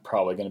how I'm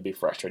probably going to be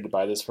frustrated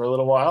by this for a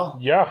little while.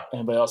 Yeah.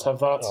 Anybody else have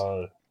thoughts?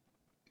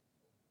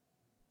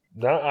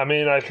 No, I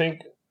mean, I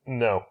think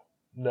no.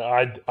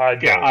 I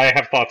don't. Yeah, I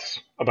have thoughts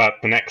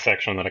about the next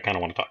section that I kind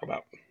of want to talk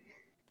about.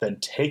 Then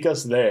take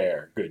us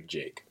there, good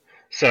Jake.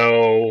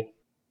 So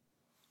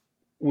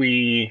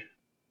we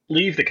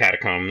leave the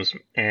catacombs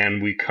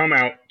and we come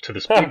out to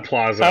this big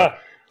plaza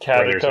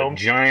where there's a Catacombs.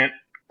 giant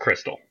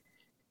crystal.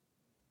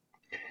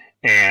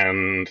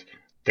 And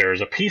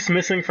there's a piece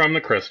missing from the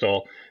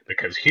crystal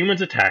because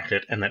humans attacked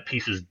it, and that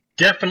piece is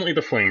definitely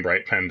the Flame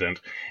Bright pendant.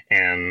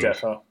 And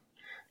Defo.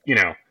 you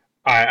know,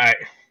 I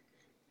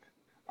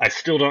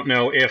still don't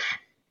know if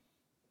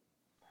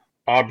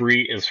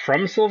Aubrey is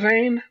from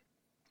Sylvain,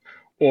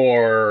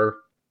 or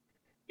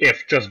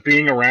if just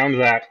being around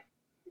that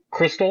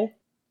crystal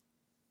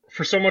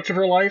for so much of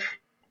her life,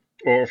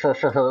 or for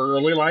her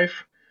early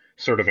life,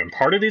 sort of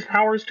imparted these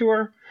powers to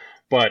her.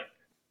 But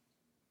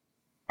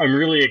I'm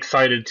really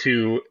excited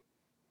to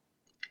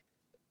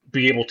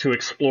be able to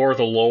explore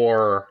the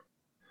lore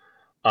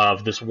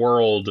of this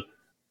world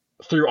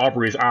through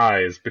Aubrey's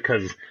eyes,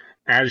 because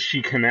as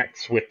she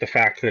connects with the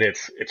fact that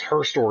it's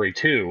her story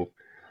too,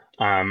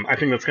 I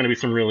think that's going to be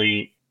some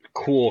really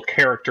cool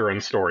character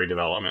and story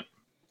development.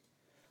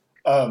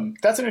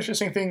 That's an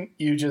interesting thing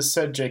you just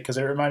said, Jake, because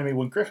it reminded me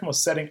when Griffin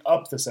was setting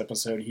up this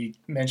episode, he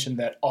mentioned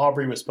that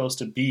Aubrey was supposed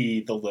to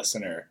be the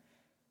listener,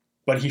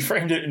 but he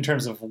framed it in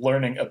terms of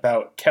learning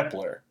about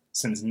Kepler,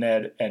 since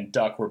Ned and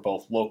Duck were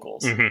both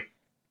locals. Mm-hmm.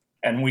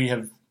 And we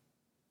have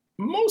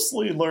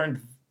mostly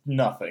learned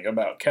nothing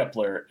about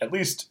Kepler, at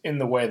least in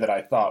the way that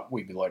I thought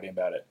we'd be learning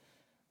about it.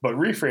 But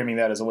reframing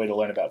that as a way to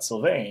learn about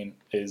Sylvain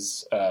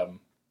is,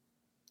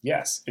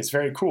 yes, it's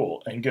very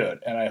cool and good,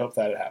 and I hope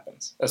that it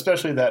happens.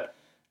 Especially that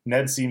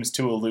Ned seems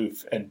too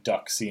aloof and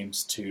Duck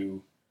seems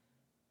too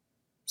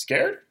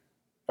scared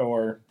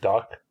or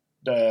Duck.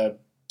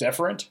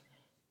 deferent.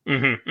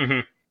 Mm-hmm.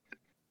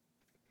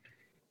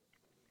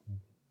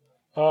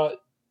 Mm-hmm.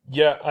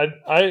 Yeah,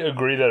 I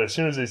agree that as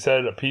soon as they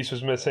said a piece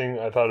was missing,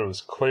 I thought it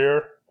was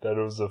clear that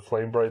it was the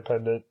Flame Bright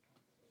pendant.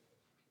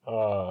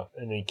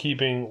 And in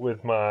keeping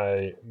with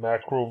my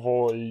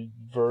McElroy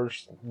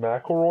verse,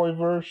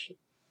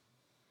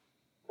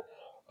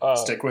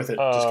 Stick with it.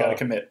 Just gotta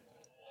commit.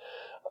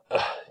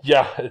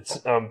 yeah,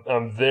 it's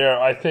I'm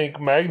there. I think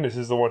Magnus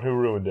is the one who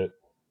ruined it.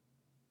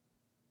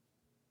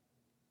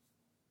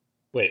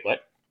 Wait,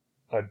 what?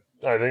 I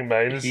think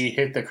Magnus. He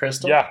hit the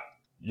crystal? Yeah.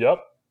 Yep.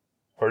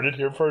 Heard it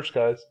here first,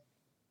 guys.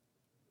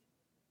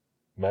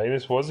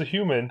 Magnus was a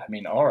human. I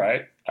mean, all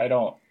right. I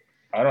don't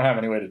have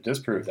any way to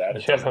disprove that.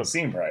 It Yeah. doesn't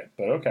seem right,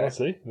 but okay. Let's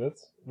see.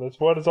 That's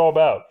what it's all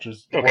about.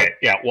 Just Okay,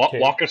 yeah. Okay.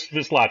 Walk us through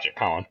this logic,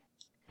 Colin.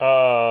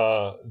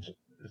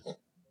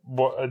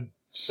 What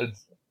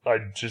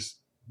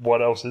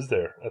else is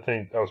there? I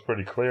think that was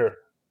pretty clear.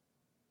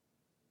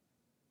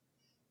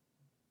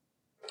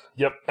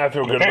 Yep, I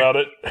feel good Okay. about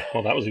it.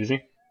 Well, that was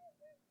easy.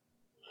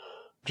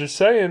 Just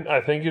saying,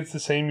 I think it's the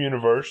same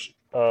universe.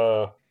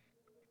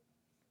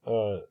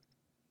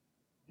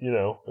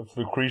 If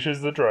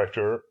Lucretia's the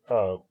director,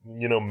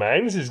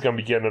 Magnus is going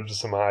to be getting up to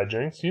some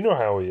hijinks. You know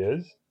how he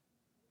is.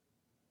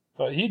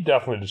 He'd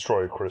definitely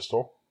destroy a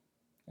crystal.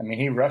 I mean,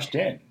 he rushed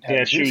in. Had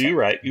Yeah, to do sure. something. You're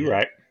right. You're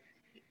right.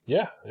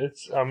 Yeah,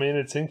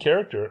 it's in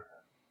character.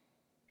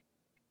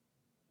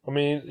 I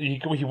mean,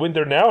 he went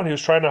there now and he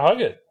was trying to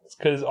hug it. It's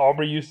because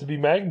Aubrey used to be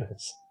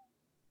Magnus.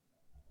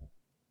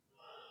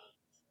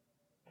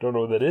 Don't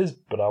know what that is,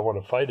 but I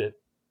want to fight it.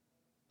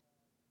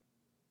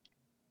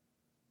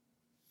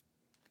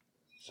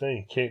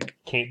 Saying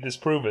can't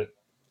disprove it.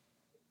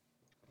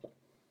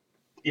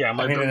 Yeah,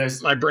 I mean,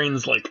 there's- my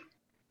brain's like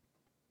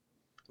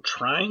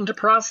trying to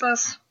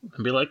process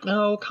and be like,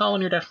 no,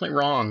 Colin, you're definitely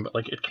wrong, but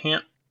like it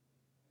can't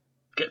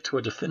get to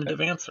a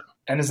definitive answer.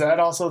 And is that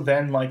also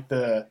then like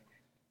the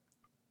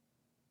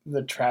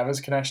Travis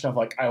connection of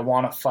like, I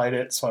want to fight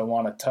it, so I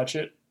want to touch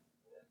it?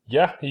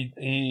 Yeah,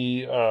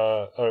 he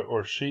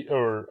or she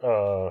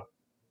or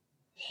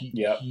he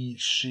Yep.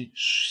 she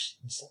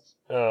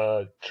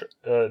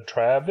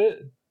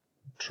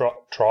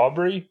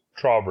Traubery.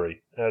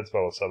 That's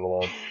about to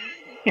settle on.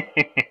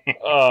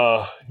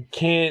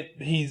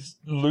 He's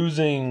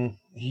losing.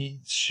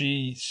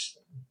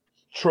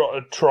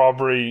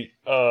 Traubery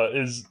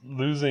is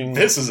losing.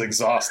 This is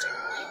exhausting.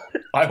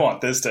 I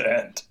want this to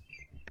end.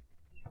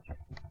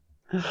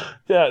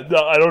 Yeah,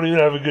 no, I don't even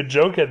have a good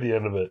joke at the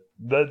end of it.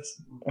 That's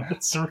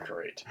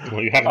great.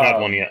 Well, you haven't had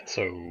one yet,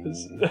 so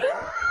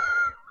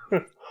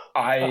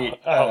I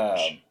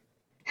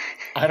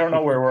don't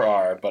know where we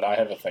are, but I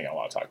have a thing I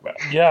want to talk about.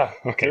 Yeah.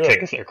 okay, good.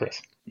 take us there,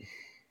 Chris.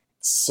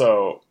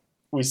 So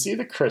we see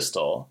the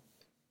crystal,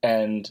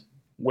 and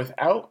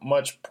without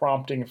much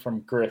prompting from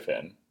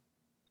Griffin,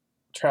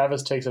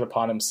 Travis takes it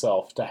upon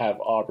himself to have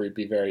Aubrey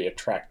be very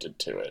attracted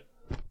to it.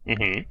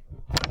 Mm-hmm.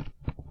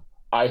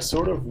 I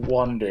sort of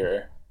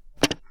wonder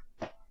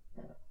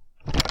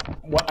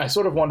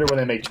when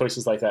they make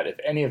choices like that, if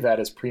any of that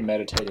is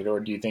premeditated, or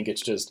do you think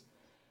it's just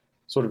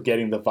sort of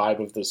getting the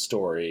vibe of the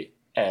story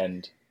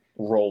and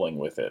rolling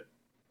with it?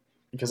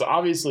 Because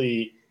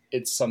obviously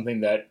it's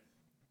something that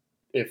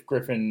if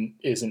Griffin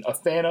isn't a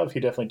fan of, he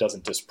definitely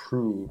doesn't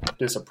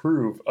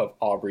disapprove of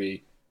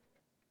Aubrey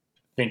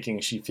thinking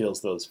she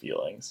feels those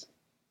feelings.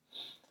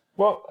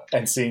 Well,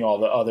 And seeing all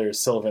the other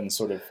Sylvans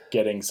sort of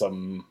getting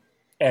some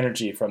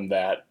energy from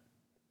that,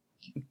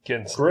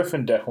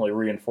 Griffin definitely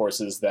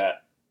reinforces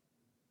that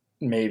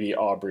maybe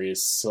Aubrey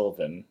is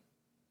Sylvan.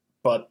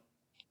 But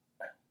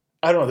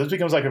I don't know, this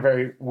becomes like a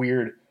very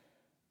weird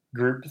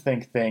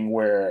groupthink thing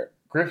where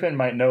Griffin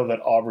might know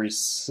that Aubrey's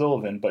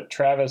Sylvan, but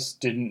Travis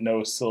didn't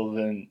know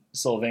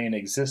Sylvain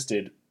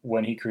existed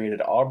when he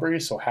created Aubrey,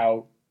 so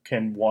how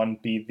can one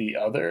be the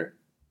other?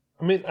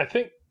 I mean, I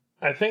think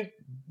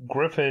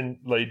Griffin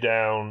laid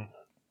down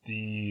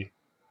he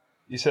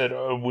said,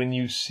 when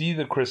you see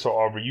the crystal,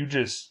 Aubrey, you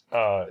just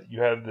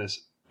you have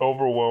this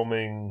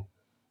overwhelming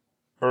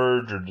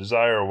urge or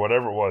desire or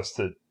whatever it was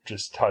to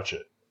just touch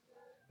it.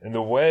 And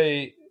the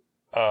way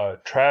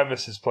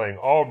Travis is playing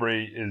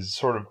Aubrey is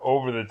sort of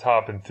over the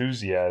top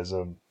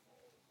enthusiasm,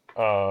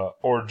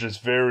 or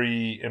just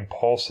very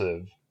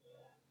impulsive.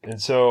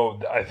 And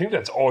so I think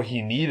that's all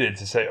he needed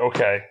to say,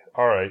 okay,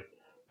 all right.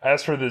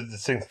 As for the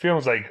distinct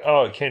feelings, like,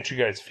 oh, can't you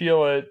guys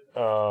feel it?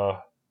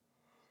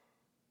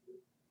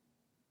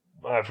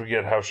 I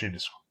forget how she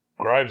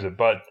describes it,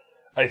 but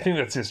I think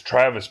that's just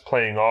Travis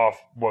playing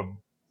off what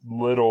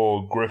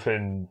little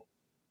Griffin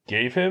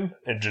gave him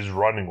and just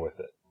running with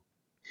it.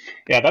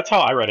 Yeah, that's how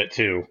I read it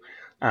too.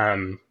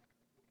 I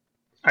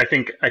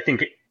think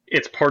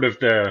it's part of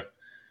the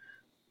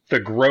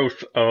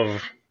growth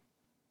of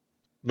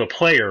the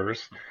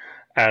players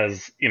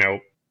as,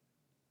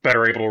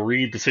 better able to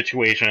read the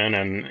situation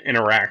and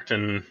interact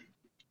and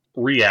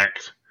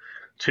react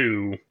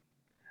to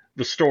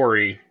the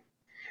story.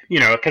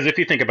 Because if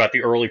you think about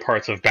the early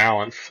parts of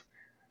Balance,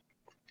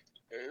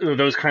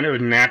 those kind of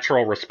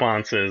natural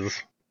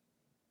responses,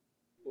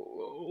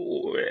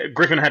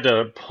 Griffin had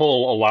to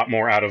pull a lot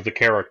more out of the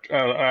character,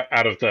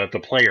 out of the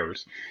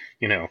players,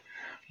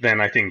 than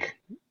I think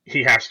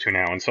he has to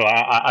now. And so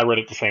I read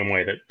it the same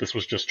way, that this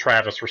was just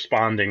Travis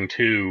responding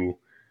to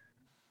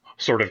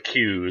sort of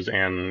cues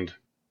and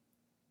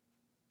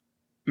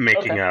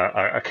making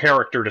a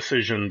character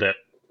decision that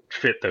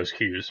fit those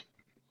cues.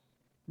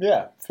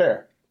 Yeah,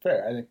 fair.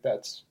 I think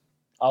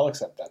I'll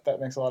accept that. That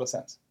makes a lot of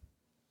sense.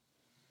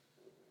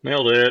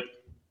 Nailed it.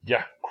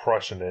 Yeah,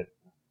 crushing it.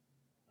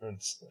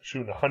 It's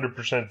shooting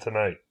 100%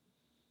 tonight.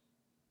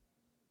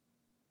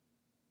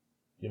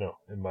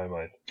 In my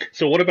mind.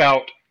 So what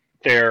about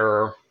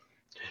their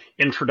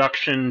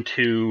introduction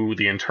to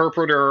the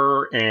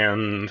interpreter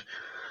and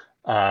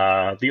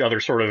the other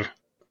sort of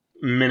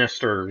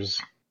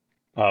ministers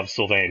of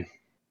Sylvain?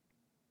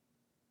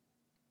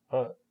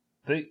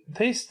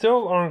 They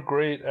still aren't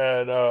great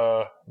at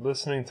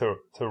listening to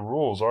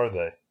rules, are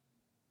they?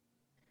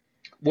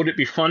 Would it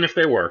be fun if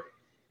they were?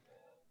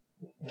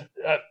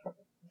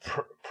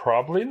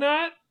 Probably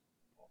not.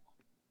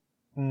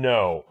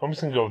 No. I'm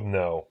just going to go with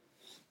no.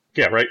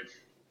 Yeah, right?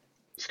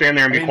 Stand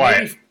there and be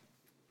quiet.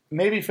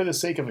 Maybe for the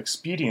sake of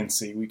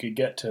expediency, we could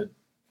get to,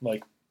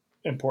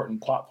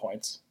 important plot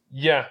points.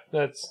 Yeah,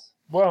 I'd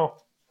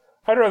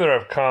rather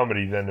have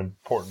comedy than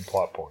important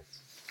plot points.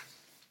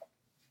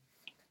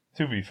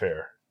 To be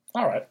fair.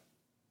 All right.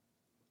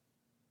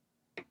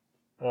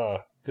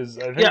 Because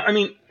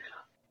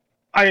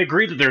I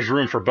agree that there's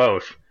room for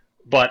both,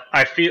 but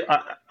I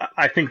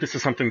think this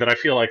is something that I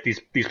feel like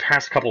these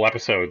past couple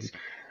episodes,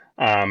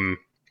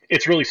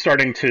 it's really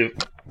starting to,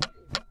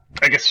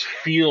 I guess,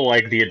 feel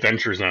like the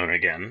Adventure Zone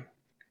again.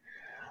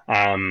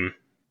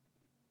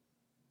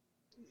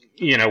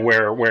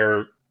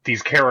 Where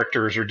these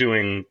characters are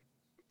doing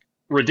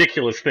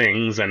ridiculous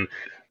things, and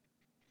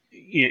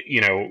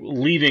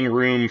leaving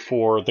room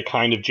for the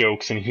kind of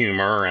jokes and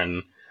humor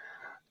and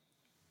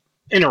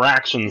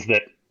interactions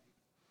that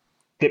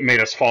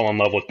made us fall in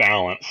love with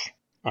balance.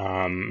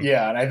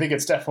 Yeah, and I think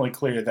it's definitely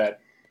clear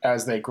that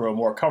as they grow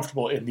more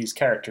comfortable in these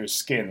characters'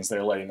 skins,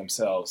 they're letting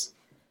themselves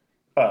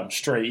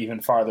stray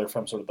even farther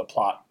from sort of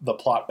the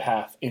plot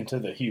path into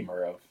the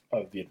humor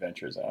of the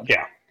Adventure Zone.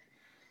 Yeah.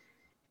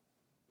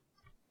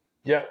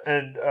 Yeah,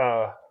 and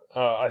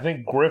I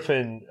think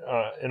Griffin,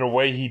 in a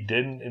way he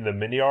didn't in the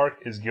mini arc,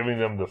 is giving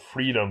them the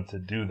freedom to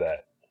do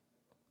that.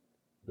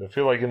 I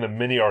feel like in the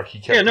mini arc he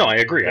kept. Yeah, no, I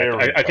agree.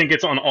 I think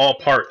it's on all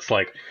parts.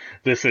 Like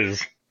this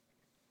is,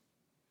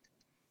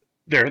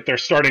 they're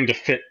starting to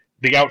fit.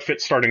 The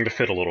outfit's starting to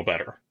fit a little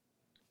better.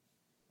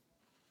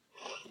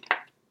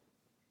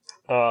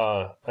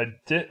 I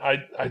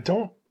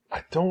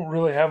don't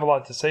really have a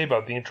lot to say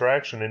about the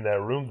interaction in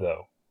that room,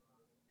 though.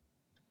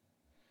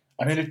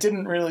 I mean, it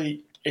didn't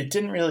really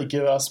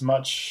give us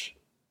much.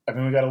 I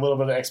mean, we got a little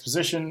bit of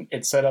exposition.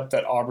 It set up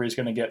that Aubrey's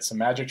going to get some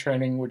magic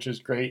training, which is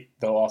great,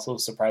 though also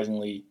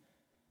surprisingly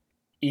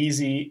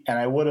easy. And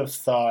I would have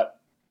thought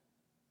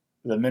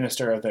the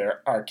Minister of the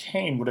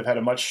Arcane would have had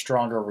a much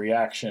stronger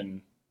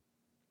reaction,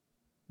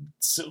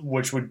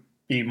 which would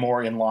be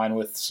more in line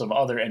with some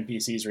other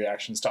NPCs'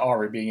 reactions to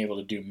Aubrey being able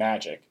to do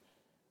magic.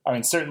 I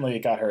mean, certainly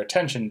it got her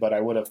attention, but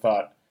I would have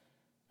thought,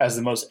 as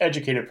the most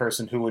educated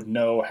person who would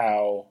know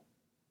how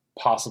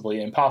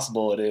possibly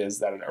impossible it is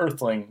that an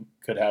Earthling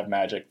could have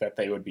magic, that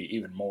they would be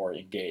even more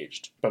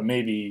engaged. But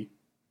maybe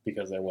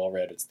because they're well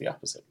read, it's the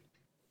opposite.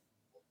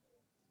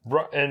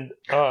 Right, and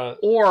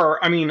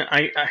or I mean,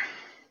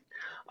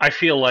 I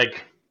feel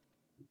like,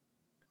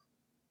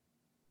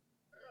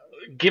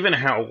 given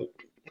how,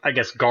 I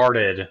guess,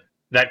 guarded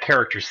that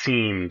character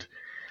seemed,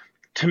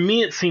 to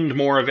me it seemed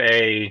more of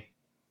a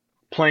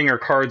playing her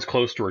cards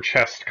close to her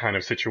chest kind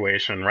of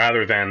situation,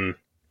 rather than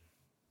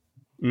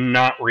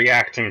not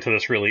reacting to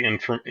this really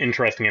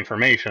interesting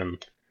information.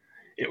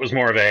 It was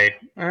more of a,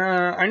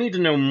 I need to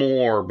know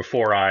more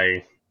before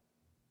I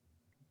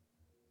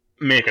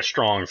make a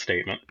strong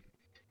statement.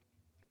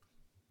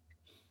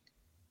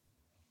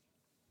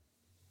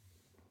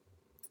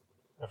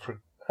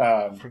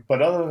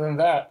 But other than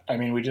that, I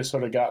mean, we just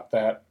sort of got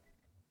that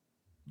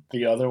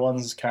the other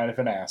one's kind of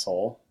an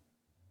asshole.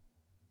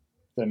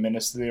 The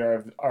Minister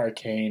of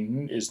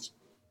Arcane is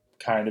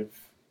kind of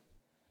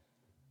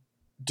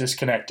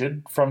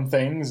disconnected from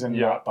things and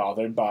not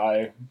bothered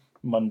by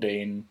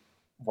mundane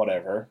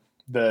whatever.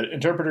 The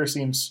Interpreter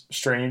seems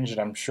strange, and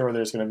I'm sure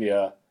there's going to be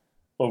a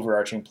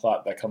overarching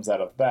plot that comes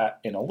out of that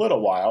in a little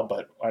while,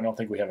 but I don't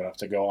think we have enough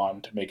to go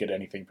on to make it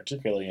anything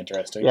particularly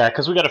interesting. Yeah,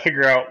 because we got to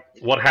figure out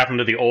what happened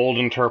to the old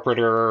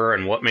Interpreter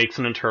and what makes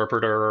an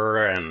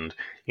Interpreter, and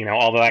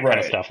all that kind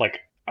of stuff. Like,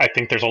 I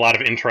think there's a lot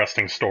of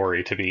interesting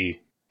story to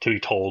be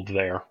told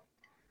there.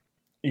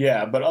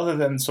 Yeah, but other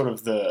than sort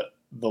of the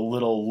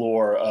little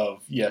lore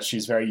of, yes,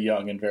 she's very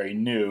young and very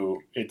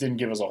new, it didn't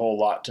give us a whole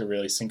lot to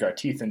really sink our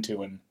teeth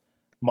into and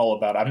mull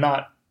about.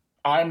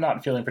 I'm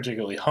not feeling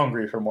particularly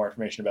hungry for more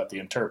information about the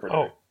Interpreter.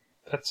 Oh,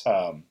 that's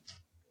the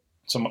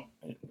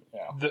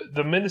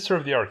Minister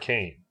of the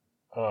Arcane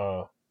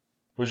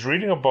was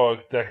reading a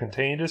book that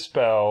contained a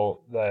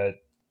spell that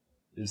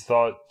is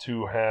thought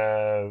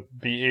to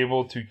be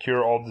able to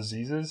cure all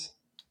diseases.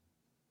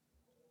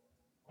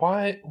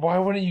 Why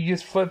wouldn't you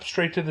just flip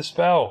straight to the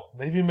spell?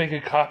 Maybe make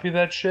a copy of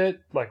that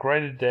shit, like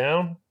write it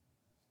down.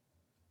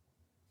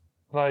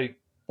 Like,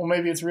 well,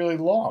 maybe it's really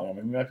long. I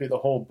mean, it might be the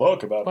whole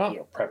book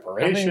about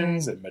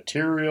preparations and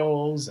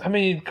materials. I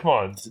mean, come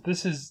on.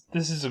 This is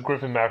a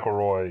Griffin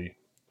McElroy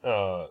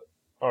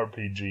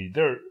RPG.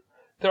 There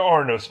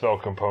are no spell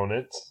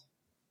components.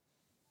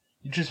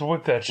 You just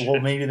whip that shit.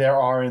 Well, maybe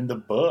there are in the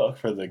book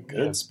for the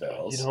good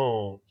spells.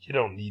 You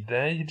don't need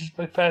that. You just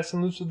play fast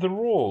and loose with the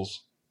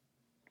rules.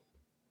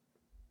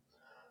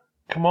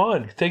 Come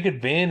on, take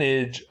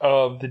advantage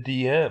of the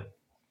DM.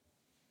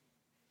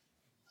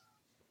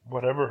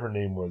 Whatever her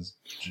name was,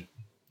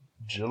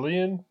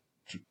 Jillian,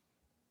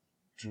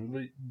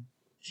 Julie,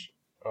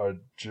 I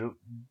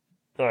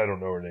don't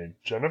know her name.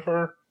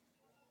 Jennifer,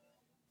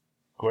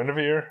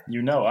 Guinevere.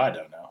 I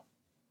don't know.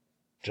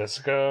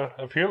 Jessica.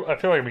 I feel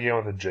like it began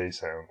with a J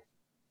sound.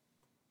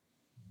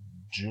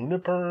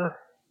 Juniper.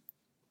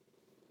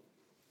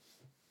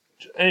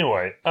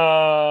 Anyway,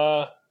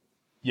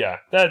 yeah,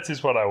 that's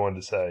just what I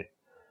wanted to say.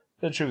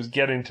 That she was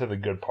getting to the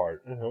good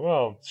part.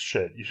 Well,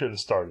 shit, you should have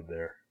started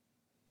there.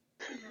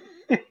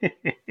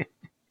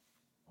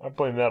 I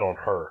blame that on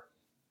her.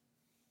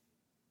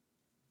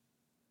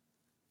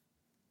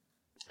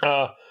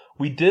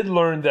 We did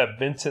learn that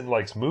Vincent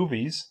likes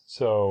movies,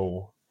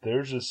 so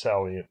there's a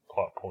salient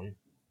plot point.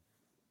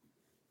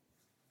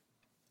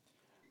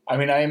 I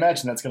mean, I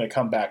imagine that's going to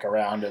come back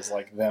around as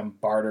like them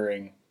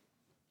bartering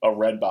a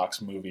Redbox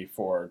movie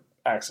for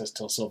access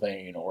to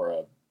Sylvain or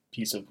a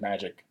piece of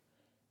magic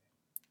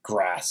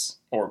grass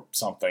or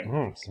something.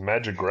 It's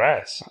magic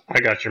grass. I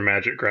got your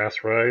magic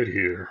grass right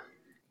here.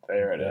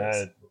 There it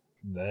is.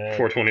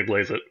 420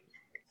 blaze it.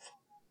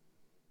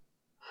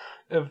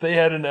 if they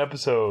had an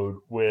episode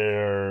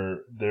where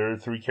their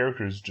three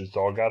characters just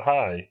all got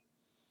high,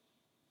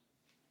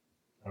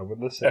 I would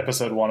listen.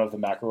 Episode 1 of the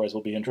McElroys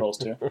will be in Trolls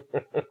 2.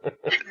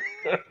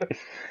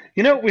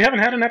 You know, we haven't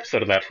had an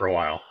episode of that for a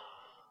while.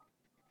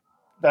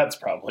 That's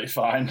probably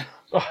fine.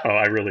 Oh,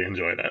 I really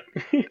enjoy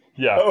that.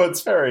 Yeah. Oh,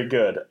 it's very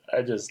good.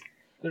 I just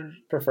There's-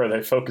 prefer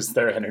they focus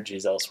their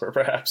energies elsewhere,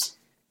 perhaps.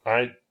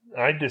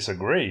 I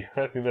disagree.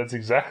 I think that's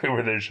exactly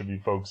where they should be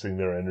focusing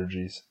their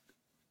energies.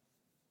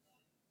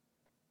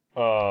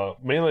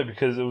 Mainly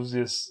because it was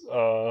just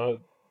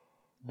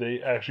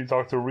they actually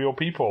talked to real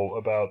people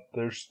about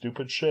their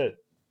stupid shit.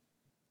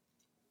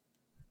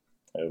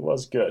 It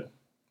was good.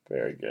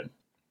 Very good.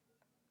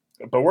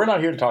 But we're not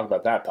here to talk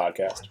about that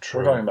podcast. True.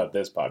 We're talking about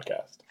this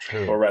podcast.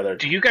 True. Or rather,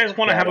 Do you guys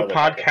want to Yeah, have a other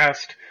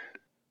podcast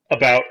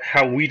about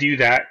how we do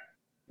that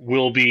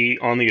will be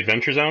on the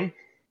Adventure Zone?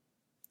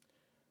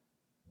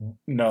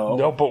 no.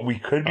 No, but we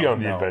could be Oh, on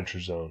the no. Adventure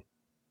Zone.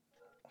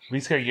 We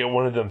just gotta get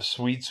one of them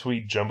sweet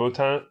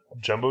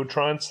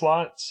Jumbotron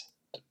slots.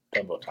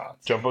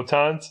 Dumbotons.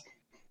 Jumbotons?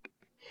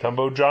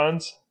 Tumbo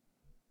Johns?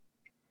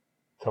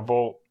 Fuck.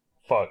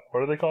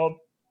 What are they called?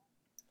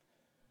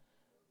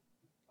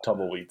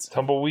 Tumbleweeds.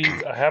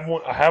 Tumbleweeds. I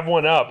have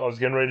one up. I was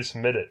getting ready to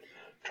submit it.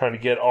 Trying to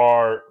get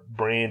our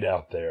brand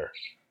out there.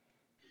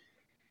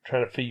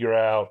 Trying to figure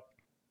out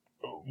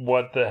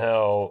what the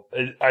hell.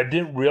 I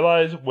didn't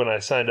realize when I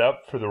signed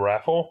up for the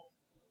raffle.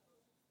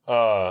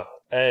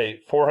 A,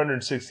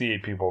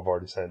 468 people have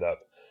already signed up.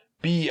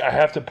 B, I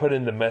have to put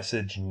in the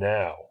message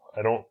now.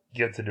 I don't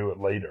get to do it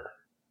later.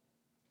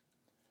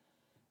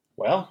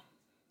 Well,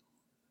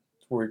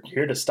 we're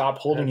here to stop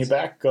holding you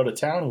That's- back. Go to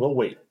town. We'll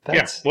wait.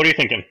 That's Yeah, what are you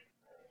thinking?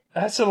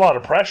 that's a lot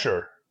of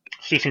pressure.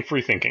 Let's do some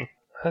free thinking.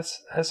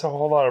 That's a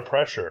whole lot of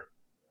pressure.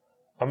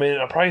 I mean,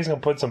 I'm probably just gonna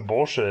put some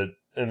bullshit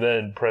and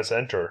then press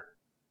enter.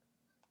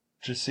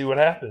 Just see what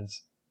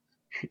happens.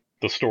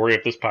 The story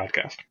of this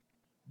podcast.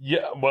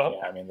 Yeah, well,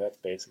 Yeah, I mean, that's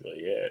basically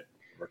it.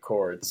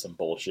 Record some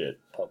bullshit,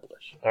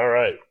 publish. all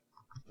right.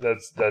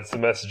 That's the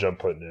message I'm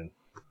putting in.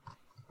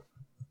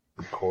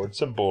 Record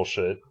some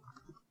bullshit.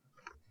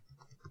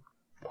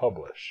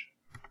 Publish.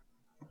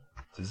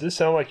 Does this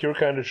sound like your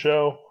kind of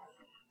show?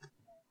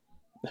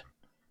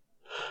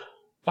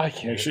 I Make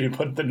can't. sure you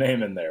put the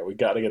name in there. We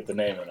got to get the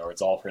name in, or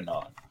it's all for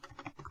naught.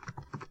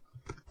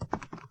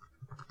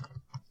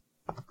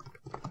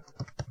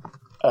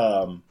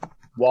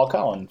 While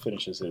Colin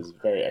finishes his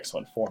very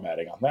excellent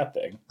formatting on that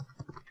thing,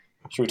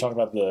 should we talk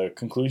about the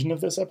conclusion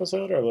of this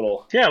episode, or a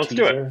little Yeah, let's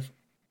do it. teaser?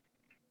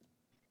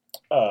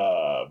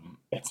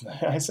 It's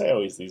I say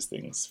always these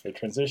things for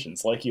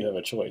transitions, like you have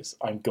a choice.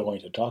 I'm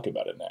going to talk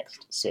about it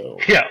next. So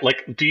Yeah,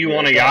 like, do you Yeah,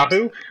 want a thanks.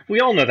 Yahoo? We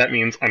all know that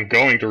means I'm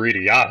going to read a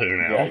Yahoo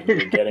now. yeah,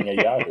 you're getting a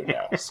Yahoo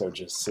now. So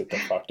just sit the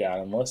fuck down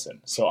and listen.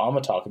 So I'm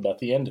gonna talk about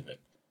the end of it.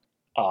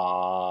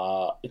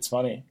 It's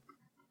funny.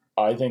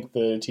 I think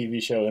the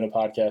TV show in a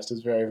podcast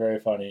is very, very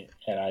funny,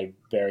 and I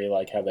very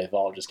like how they've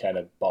all just kind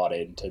of bought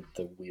into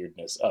the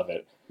weirdness of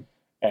it.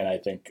 And I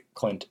think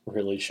Clint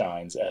really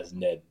shines as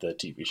Ned, the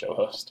TV show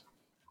host.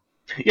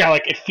 Yeah,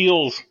 like, it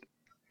feels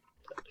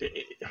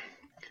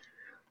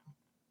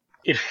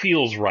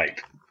right.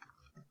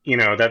 You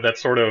know, that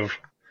sort of,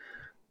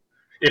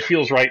 it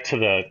feels right to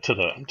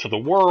the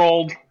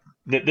world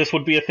that this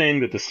would be a thing,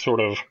 that this sort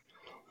of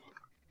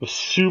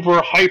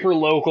super hyper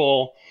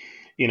local,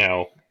 you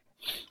know,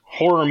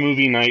 horror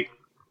movie night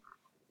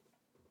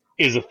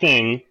is a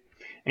thing,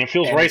 and it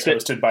feels And right it's that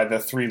hosted by the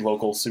 3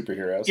 local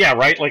superheroes. yeah,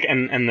 right, like,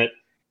 and that,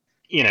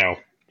 you know,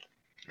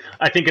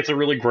 I think it's a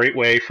really great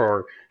way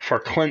for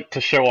Clint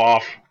to show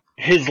off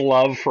his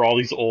love for all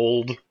these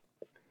old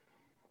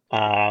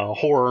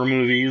horror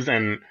movies,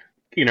 and,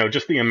 you know,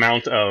 just the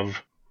amount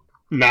of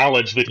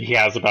knowledge that he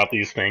has about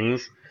these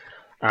things,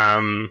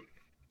 and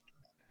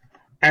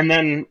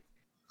then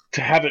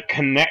to have it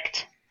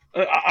connect.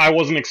 I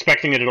wasn't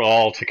expecting it at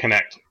all to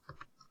connect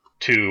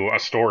to a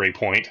story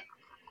point.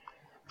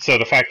 So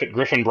the fact that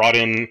Griffin brought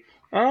in,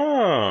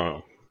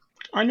 oh,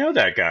 I know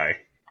that guy.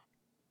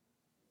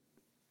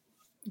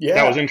 Yeah,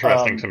 That was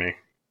interesting to me.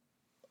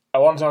 I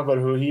want to talk about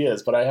who he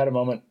is, but I had a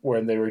moment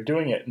when they were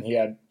doing it, and he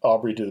had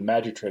Aubrey do the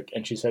magic trick,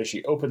 and she says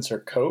she opens her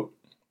coat.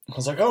 I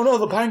was like, oh no,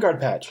 the Pine Guard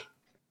patch.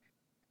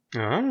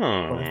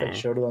 What if they Oh,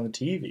 showed it on the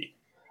TV?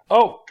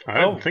 Oh,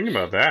 I didn't think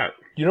about that.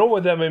 you know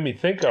what that made me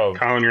think of?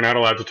 Colin, you're not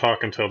allowed to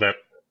talk until that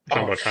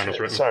Jumbotron is shit.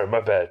 written. Sorry,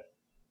 my bad.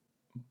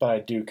 But I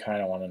do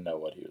kind of want to know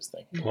what he was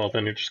thinking. Well,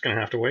 then you're just going to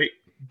have to wait.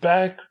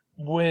 Back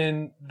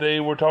when they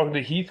were talking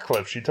to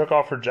Heathcliff, she took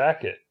off her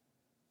jacket.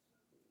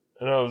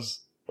 And I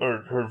was,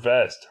 or her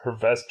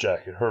vest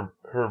jacket,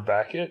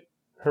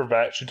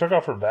 she took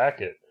off her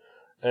vacket.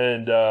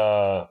 And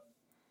I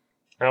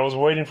was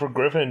waiting for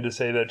Griffin to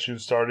say that she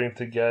was starting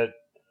to get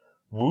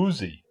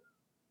woozy.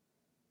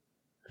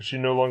 Because she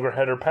no longer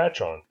had her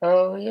patch on.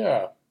 Oh,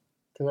 yeah.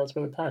 Because that's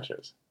where the patch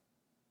is.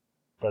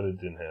 But it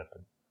didn't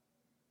happen.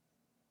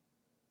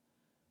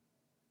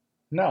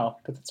 No,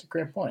 but that's a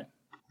great point.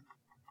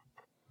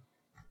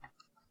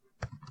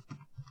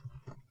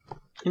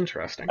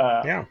 Interesting.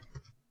 Uh, Yeah.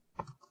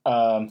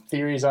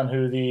 Theories on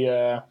who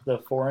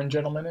the foreign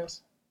gentleman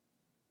is?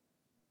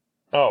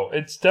 Oh,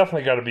 it's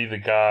definitely got to be the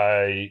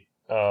guy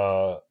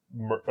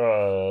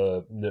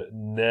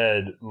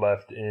Ned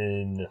left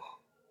in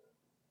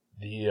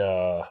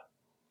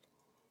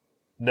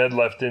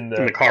the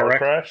In the car wreck?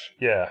 crash.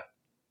 Yeah,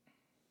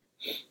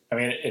 I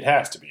mean, it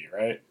has to be,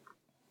 right?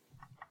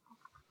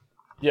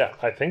 yeah,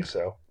 I think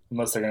so.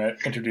 Unless they're going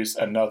to introduce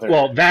another.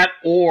 Well, that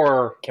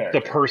or Character.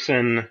 the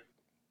person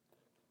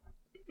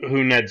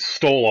who Ned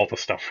stole all the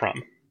stuff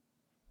from.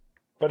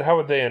 But how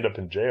would they end up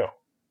in jail?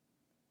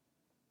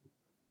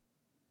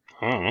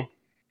 I don't know.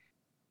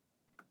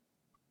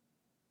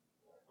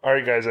 All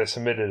right, guys, I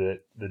submitted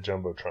it, the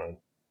Jumbotron.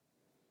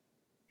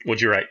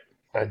 What'd you write?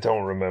 I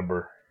don't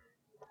remember.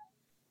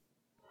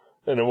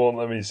 And it won't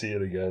let me see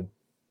it again.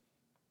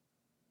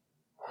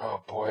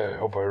 Oh, boy, I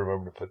hope I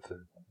remember to put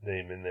the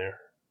name in there.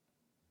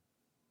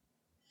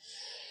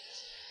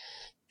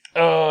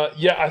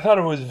 Yeah, I thought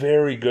it was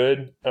very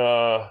good.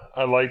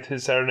 I liked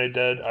his Saturday Night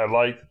Dead. I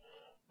liked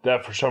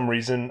that for some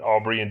reason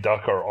Aubrey and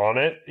Duck are on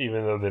it,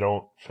 even though they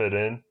don't fit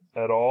in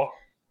at all.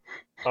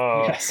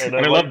 Yes. And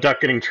I love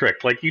Duck getting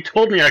tricked. Like, you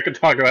told me I could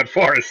talk about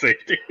forest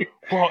safety.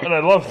 Well, and I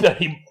love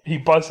that he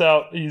busts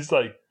out. He's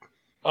like,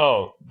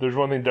 "Oh, there's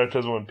one thing Duck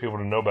doesn't want people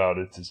to know about.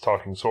 It's his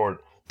talking sword.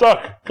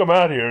 Duck, come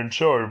out here and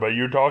show everybody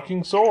your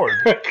talking sword."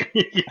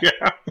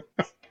 Yeah.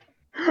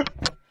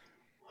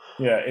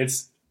 Yeah,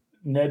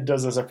 Ned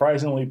does a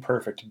surprisingly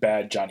perfect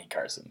bad Johnny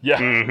Carson. Yeah,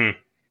 Mm-hmm.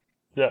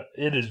 yeah,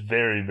 it is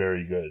very,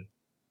 very good.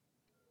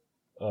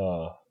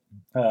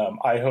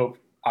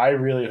 I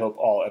really hope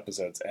all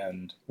episodes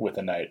end with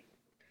a night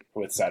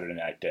with Saturday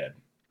Night Dead.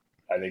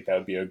 I think that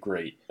would be a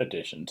great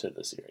addition to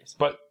the series.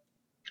 But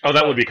Oh,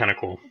 that would be kind of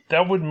cool.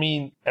 that would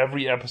mean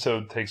every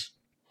episode takes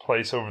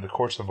place over the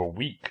course of a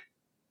week.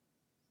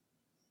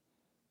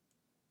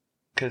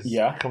 Because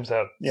Yeah. it comes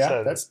out. Yeah,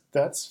 Saturday.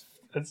 that's.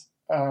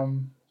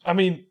 I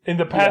mean, in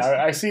the past,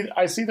 Yeah,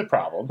 I see the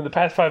problem. in the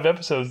past 5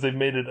 episodes, they've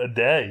made it a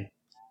day.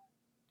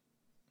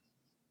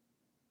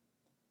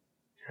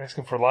 You're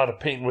asking for a lot of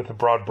painting with a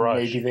broad brush.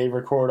 Maybe they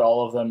record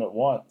all of them at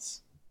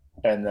once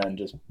and then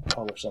just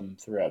publish them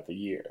throughout the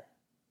year.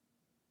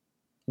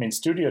 I mean,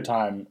 studio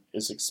time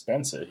is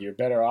expensive. You're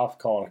better off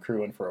calling a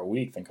crew in for a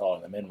week than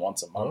calling them in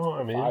once a month Oh, I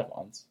for mean- 5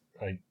 months.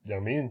 I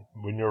mean,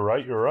 when you're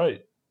right, you're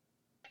right.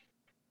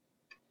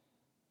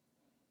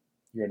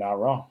 You're not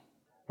wrong.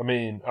 I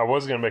mean, I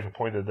was going to make a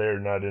point that they're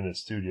not in a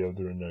studio,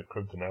 they're in the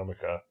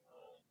Cryptonomica.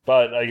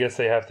 But I guess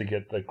they have to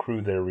get the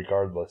crew there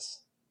regardless.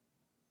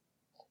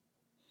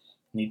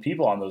 Need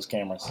people on those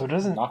cameras. So it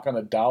doesn't- Not going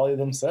to dolly It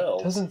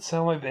themselves. doesn't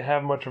sound like they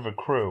have much of a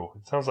crew.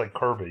 It sounds like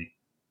Kirby.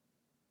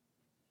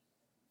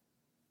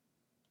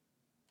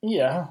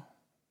 Yeah.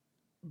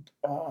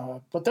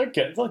 But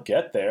they'll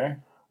get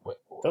there.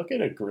 They'll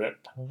get a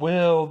grip.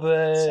 Will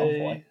they? At some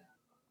point.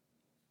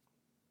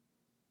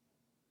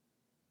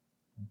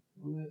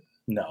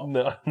 No.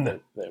 No, no.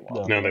 They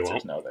won't. No, they Answer's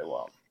won't. No, they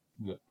won't.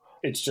 No.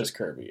 It's just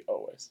Kirby,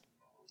 always.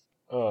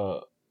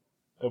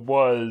 It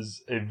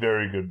was a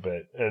very good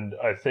bit. And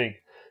I think,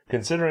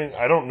 considering,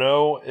 I don't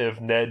know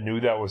if Ned knew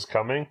that was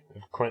coming,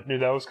 if Clint knew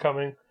that was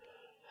coming,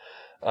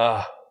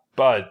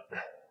 but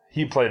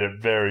he played it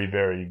very,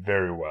 very,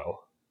 very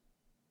well.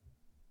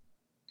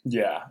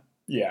 Yeah.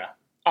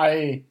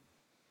 I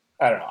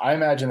don't know. I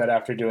imagine that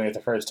after doing it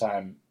the first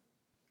time,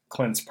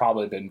 Clint's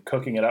probably been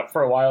cooking it up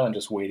for a while and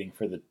just waiting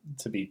for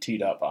to be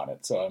teed up on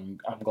it. So I'm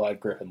glad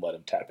Griffin let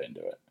him tap into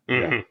it.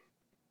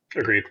 Mm-hmm.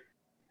 Agreed.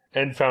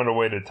 And found a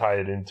way to tie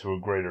it into a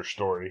greater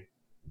story.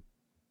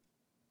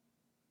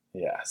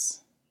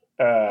 Yes.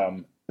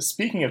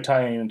 Speaking of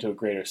tying into a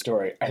greater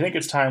story, I think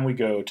it's time we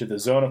go to the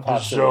zone of The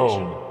postulation.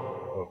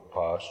 zone of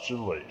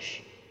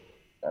postulation.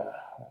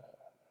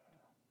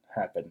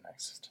 Happen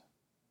next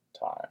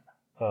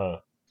time.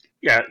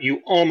 Yeah,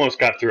 you almost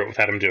got through it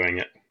without him doing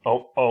it.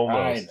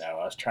 Almost. I know.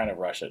 I was trying to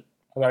rush it.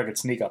 I thought I could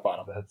sneak up on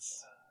him.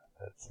 That's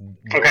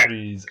Okay.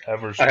 nobody's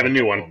ever. I have a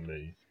new snuck one. on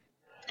me.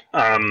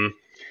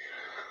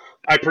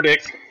 I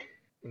predict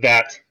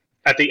that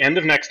at the end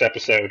of next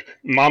episode,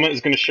 Mama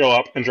is going to show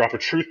up and drop a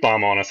truth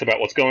bomb on us about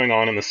what's going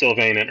on in the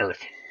Sylvain and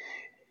Earth.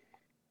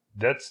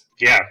 That's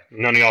Yeah,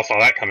 none of y'all saw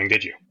that coming,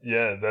 did you?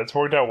 yeah. That's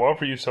worked out well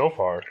for you so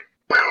far.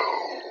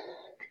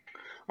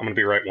 I'm going to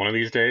be right one of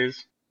these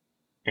days,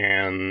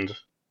 and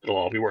it'll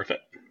all be worth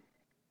it.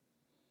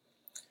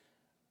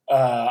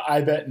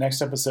 I bet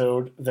next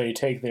episode they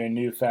take their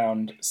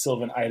newfound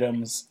Sylvan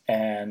items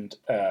and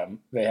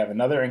they have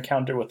another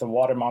encounter with the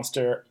water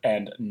monster,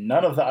 and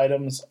none of the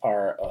items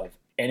are of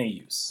any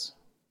use.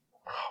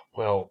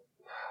 Well,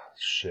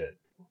 shit.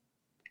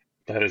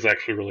 That is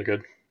actually really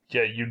good.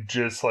 Yeah, you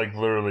just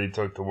literally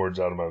took the words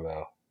out of my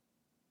mouth.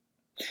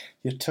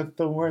 You took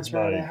the words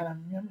right Like, out of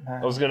your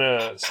mouth. I was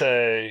gonna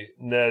say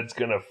Ned's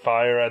gonna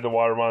fire at the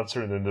water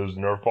monster, and then those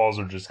Nerf balls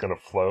are just gonna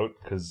float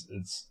because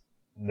it's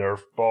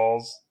Nerf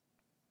balls.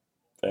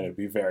 That would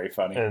be very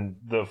funny. And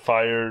the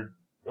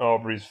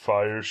Aubrey's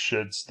fire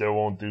shit still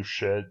won't do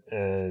shit,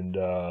 and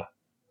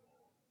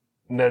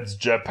Ned's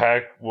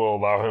jetpack will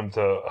allow him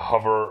to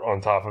hover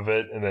on top of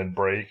it and then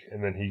break,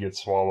 and then he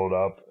gets swallowed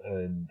up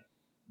and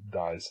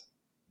dies.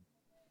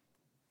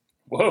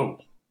 Whoa.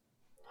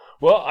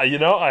 Well, I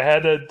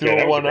had to do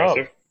Yeah, a one up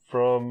aggressive.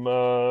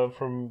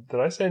 from. Did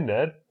I say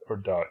Ned or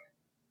Duck?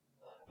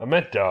 I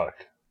meant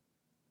Duck.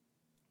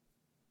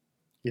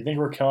 You think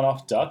we're killing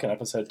off Duck in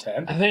episode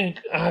 10?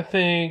 I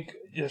think.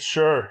 Yeah,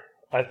 sure.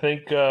 I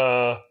think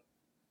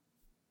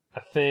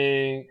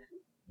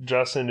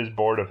Justin is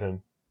bored of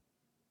him.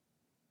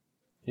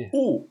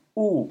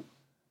 Ooh.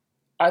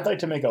 I'd like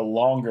to make a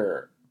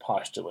longer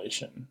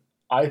postulation.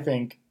 I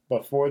think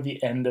before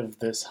the end of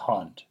this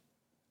hunt,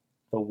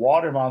 the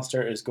water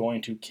monster is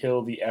going to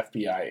kill the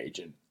FBI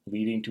agent,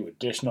 leading to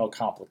additional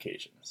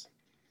complications.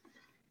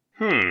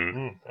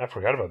 I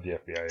forgot about the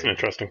FBI agent.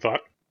 Interesting thought.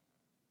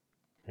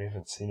 We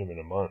haven't seen him in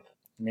a month.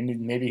 I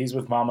mean, maybe he's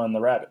with Mama and the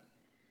Rabbit.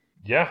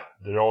 Yeah,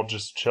 they're all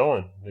just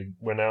chilling. They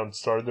went out and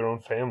started their own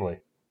family.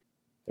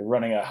 They're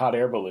running a hot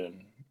air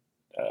balloon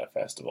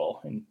festival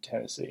in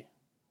Tennessee.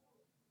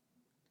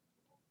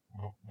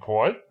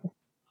 What?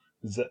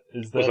 Is that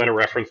Was that a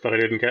reference that I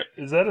didn't get?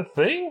 Is that a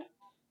thing?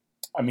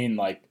 I mean,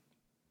 like,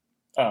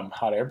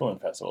 hot air balloon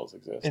festivals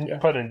exist. Yeah,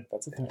 But in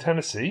that's a thing.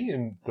 Tennessee,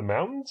 in the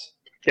mountains?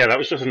 Yeah, that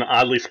was just an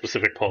oddly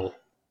specific poll.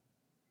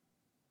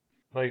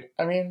 Like,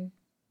 I mean,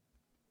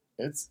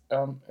 it's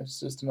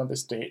just another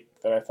state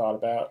that I thought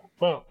about.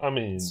 well, I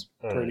mean, It's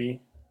all right.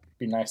 pretty.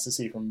 Be nice to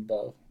see from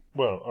above.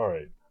 Well, all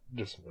right.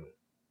 Just a minute.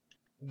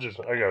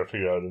 I gotta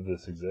figure out if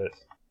this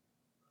exists.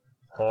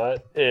 Hot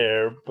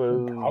air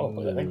balloon.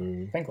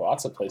 Probably. I think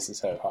lots of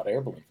places have hot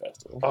air balloon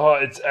festivals. Oh,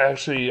 it's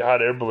actually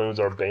hot air balloons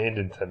are banned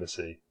in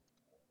Tennessee.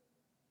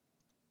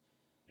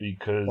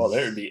 Because Well,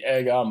 there would be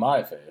egg on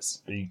my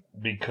face.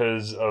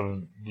 because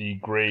of the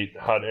great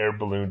hot air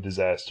balloon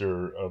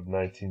disaster of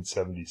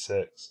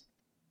 1976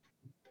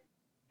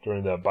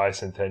 during the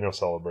bicentennial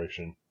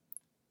celebration,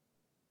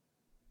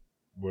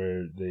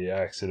 where they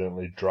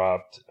accidentally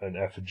dropped an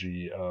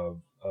effigy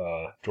of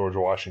George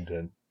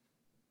Washington,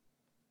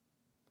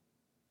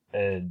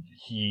 and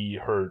he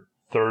hurt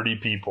 30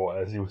 people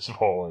as he was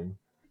falling.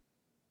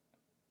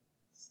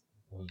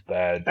 It was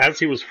bad. As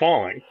he was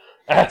falling.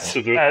 As,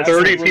 So there were as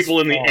 30 he was people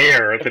in the falling.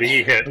 air that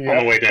he hit on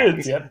the way down.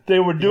 Yep. they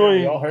were doing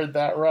Yeah, we all heard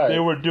that right. they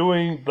were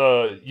doing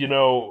the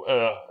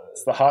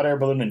It's the hot air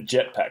balloon and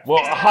jetpack.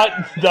 well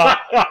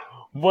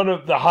one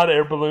of the hot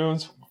air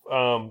balloons.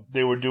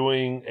 They were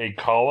doing a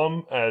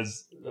column,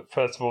 as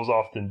festivals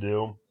often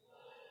do.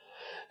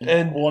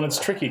 And well, and it's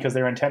tricky because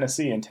they're in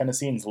Tennessee, and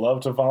Tennesseans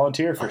love to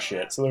volunteer for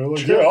shit. So they're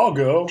like, True. "Yeah, I'll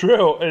go."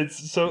 true,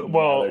 it's so Now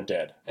well, they're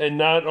dead. and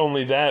not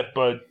only that,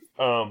 but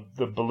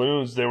the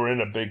balloons, they were in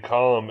a big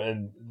column,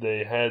 and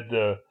they had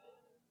the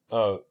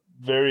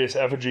various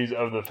effigies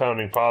of the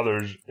founding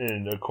fathers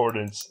in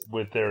accordance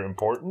with their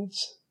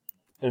importance.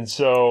 And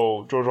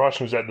so George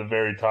Washington was at the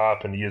very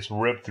top, and he gets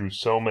ripped through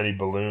so many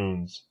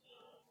balloons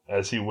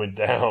as he went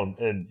down,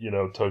 and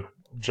took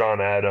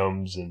John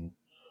Adams and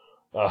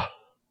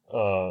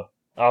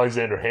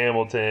Alexander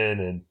Hamilton,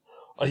 and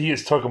he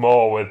just took them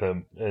all with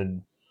him,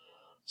 and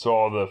so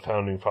all the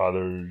founding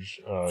fathers.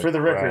 For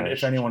the record,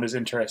 crashed. if anyone is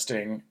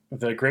interested,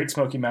 the Great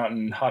Smoky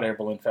Mountain Hot Air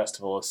Balloon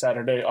Festival is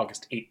Saturday,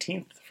 August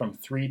 18th from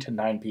 3 to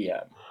 9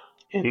 p.m.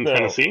 In No.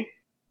 Tennessee?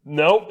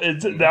 Nope,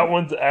 that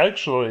one's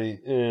actually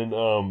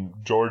in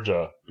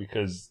Georgia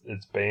because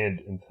it's banned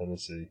in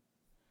Tennessee.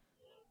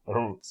 I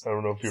don't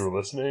know if you were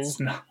listening. It's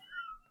not.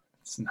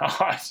 It's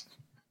not.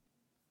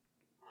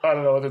 I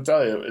don't know what to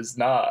tell you. It's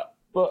not.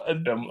 Well,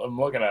 I'm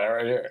looking at it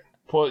right here.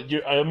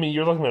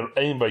 you're looking at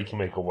anybody can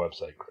make a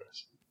website,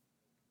 Chris.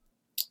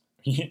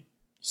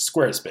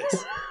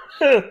 Squarespace.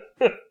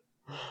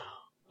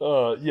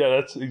 Yeah,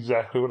 that's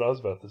exactly what I was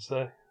about to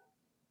say.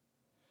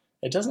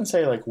 It doesn't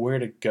say like where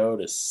to go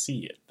to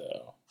see it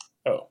though.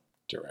 Oh,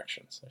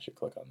 directions. I should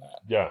click on that.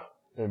 Yeah,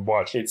 and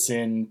watch. It's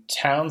in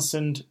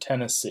Townsend,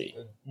 Tennessee.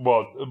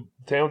 Well,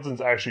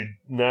 Townsend's actually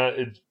not.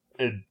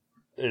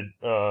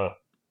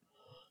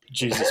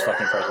 Jesus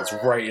fucking Christ!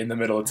 It's right in the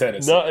middle of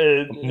Tennessee. No,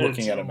 I'm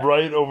looking it's at a map.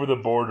 right over the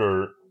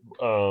border,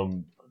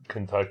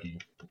 Kentucky.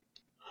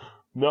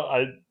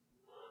 No,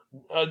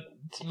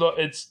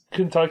 it's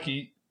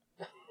Kentucky,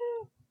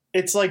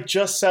 It's like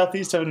just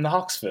southeast of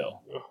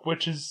Knoxville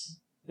which is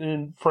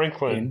in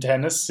Franklin. in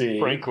Tennessee.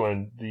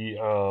 Franklin, the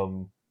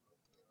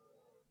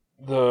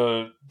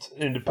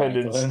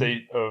independent Franklin.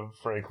 state of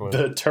Franklin.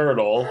 The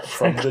turtle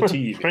from the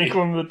TV.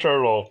 Franklin the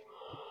turtle.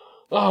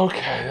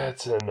 Okay,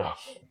 that's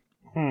enough.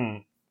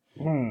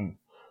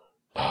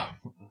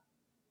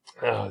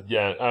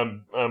 Yeah,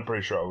 I'm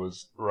pretty sure I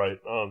was right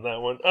on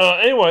that one.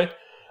 Anyway,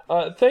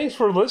 thanks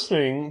for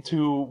listening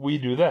to We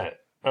Do That.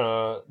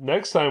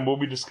 Next time we'll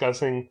be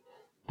discussing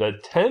the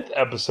 10th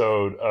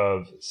episode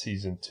of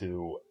Season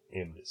 2,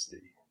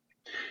 Amnesty.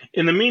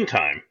 In the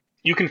meantime,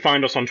 you can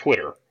find us on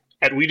Twitter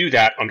at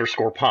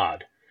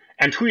WeDoThat_pod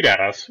and tweet at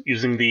us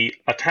using the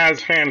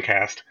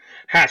AtazFancast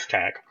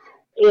hashtag,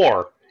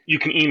 or you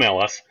can email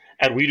us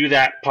at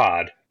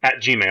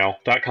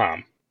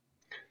WeDoThatPod@gmail.com.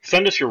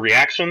 Send us your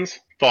reactions,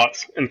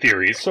 thoughts, and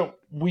theories. So,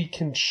 we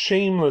can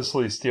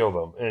shamelessly steal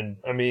them. And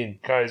I mean,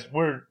 guys,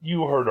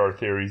 you heard our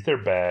theories. They're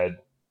bad.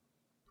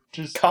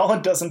 Just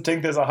Colin doesn't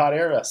think there's a hot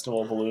air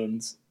festival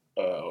balloons.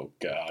 Oh,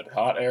 God.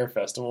 Hot air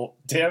festival.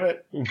 Damn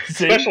it.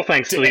 Special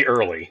thanks to the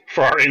Early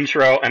for our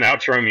intro and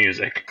outro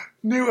music.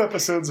 New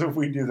episodes of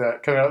We Do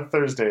That come out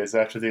Thursdays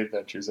after the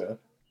Adventure Zone.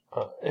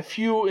 If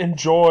you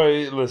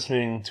enjoy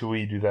listening to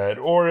We Do That,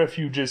 or if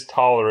you just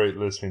tolerate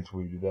listening to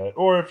We Do That,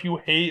 or if you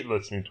hate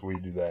listening to We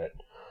Do That,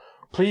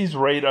 please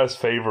rate us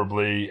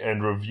favorably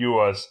and review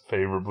us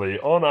favorably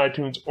on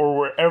iTunes or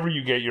wherever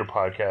you get your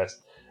podcast,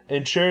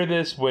 and share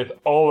this with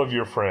all of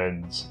your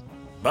friends.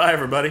 Bye,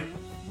 everybody.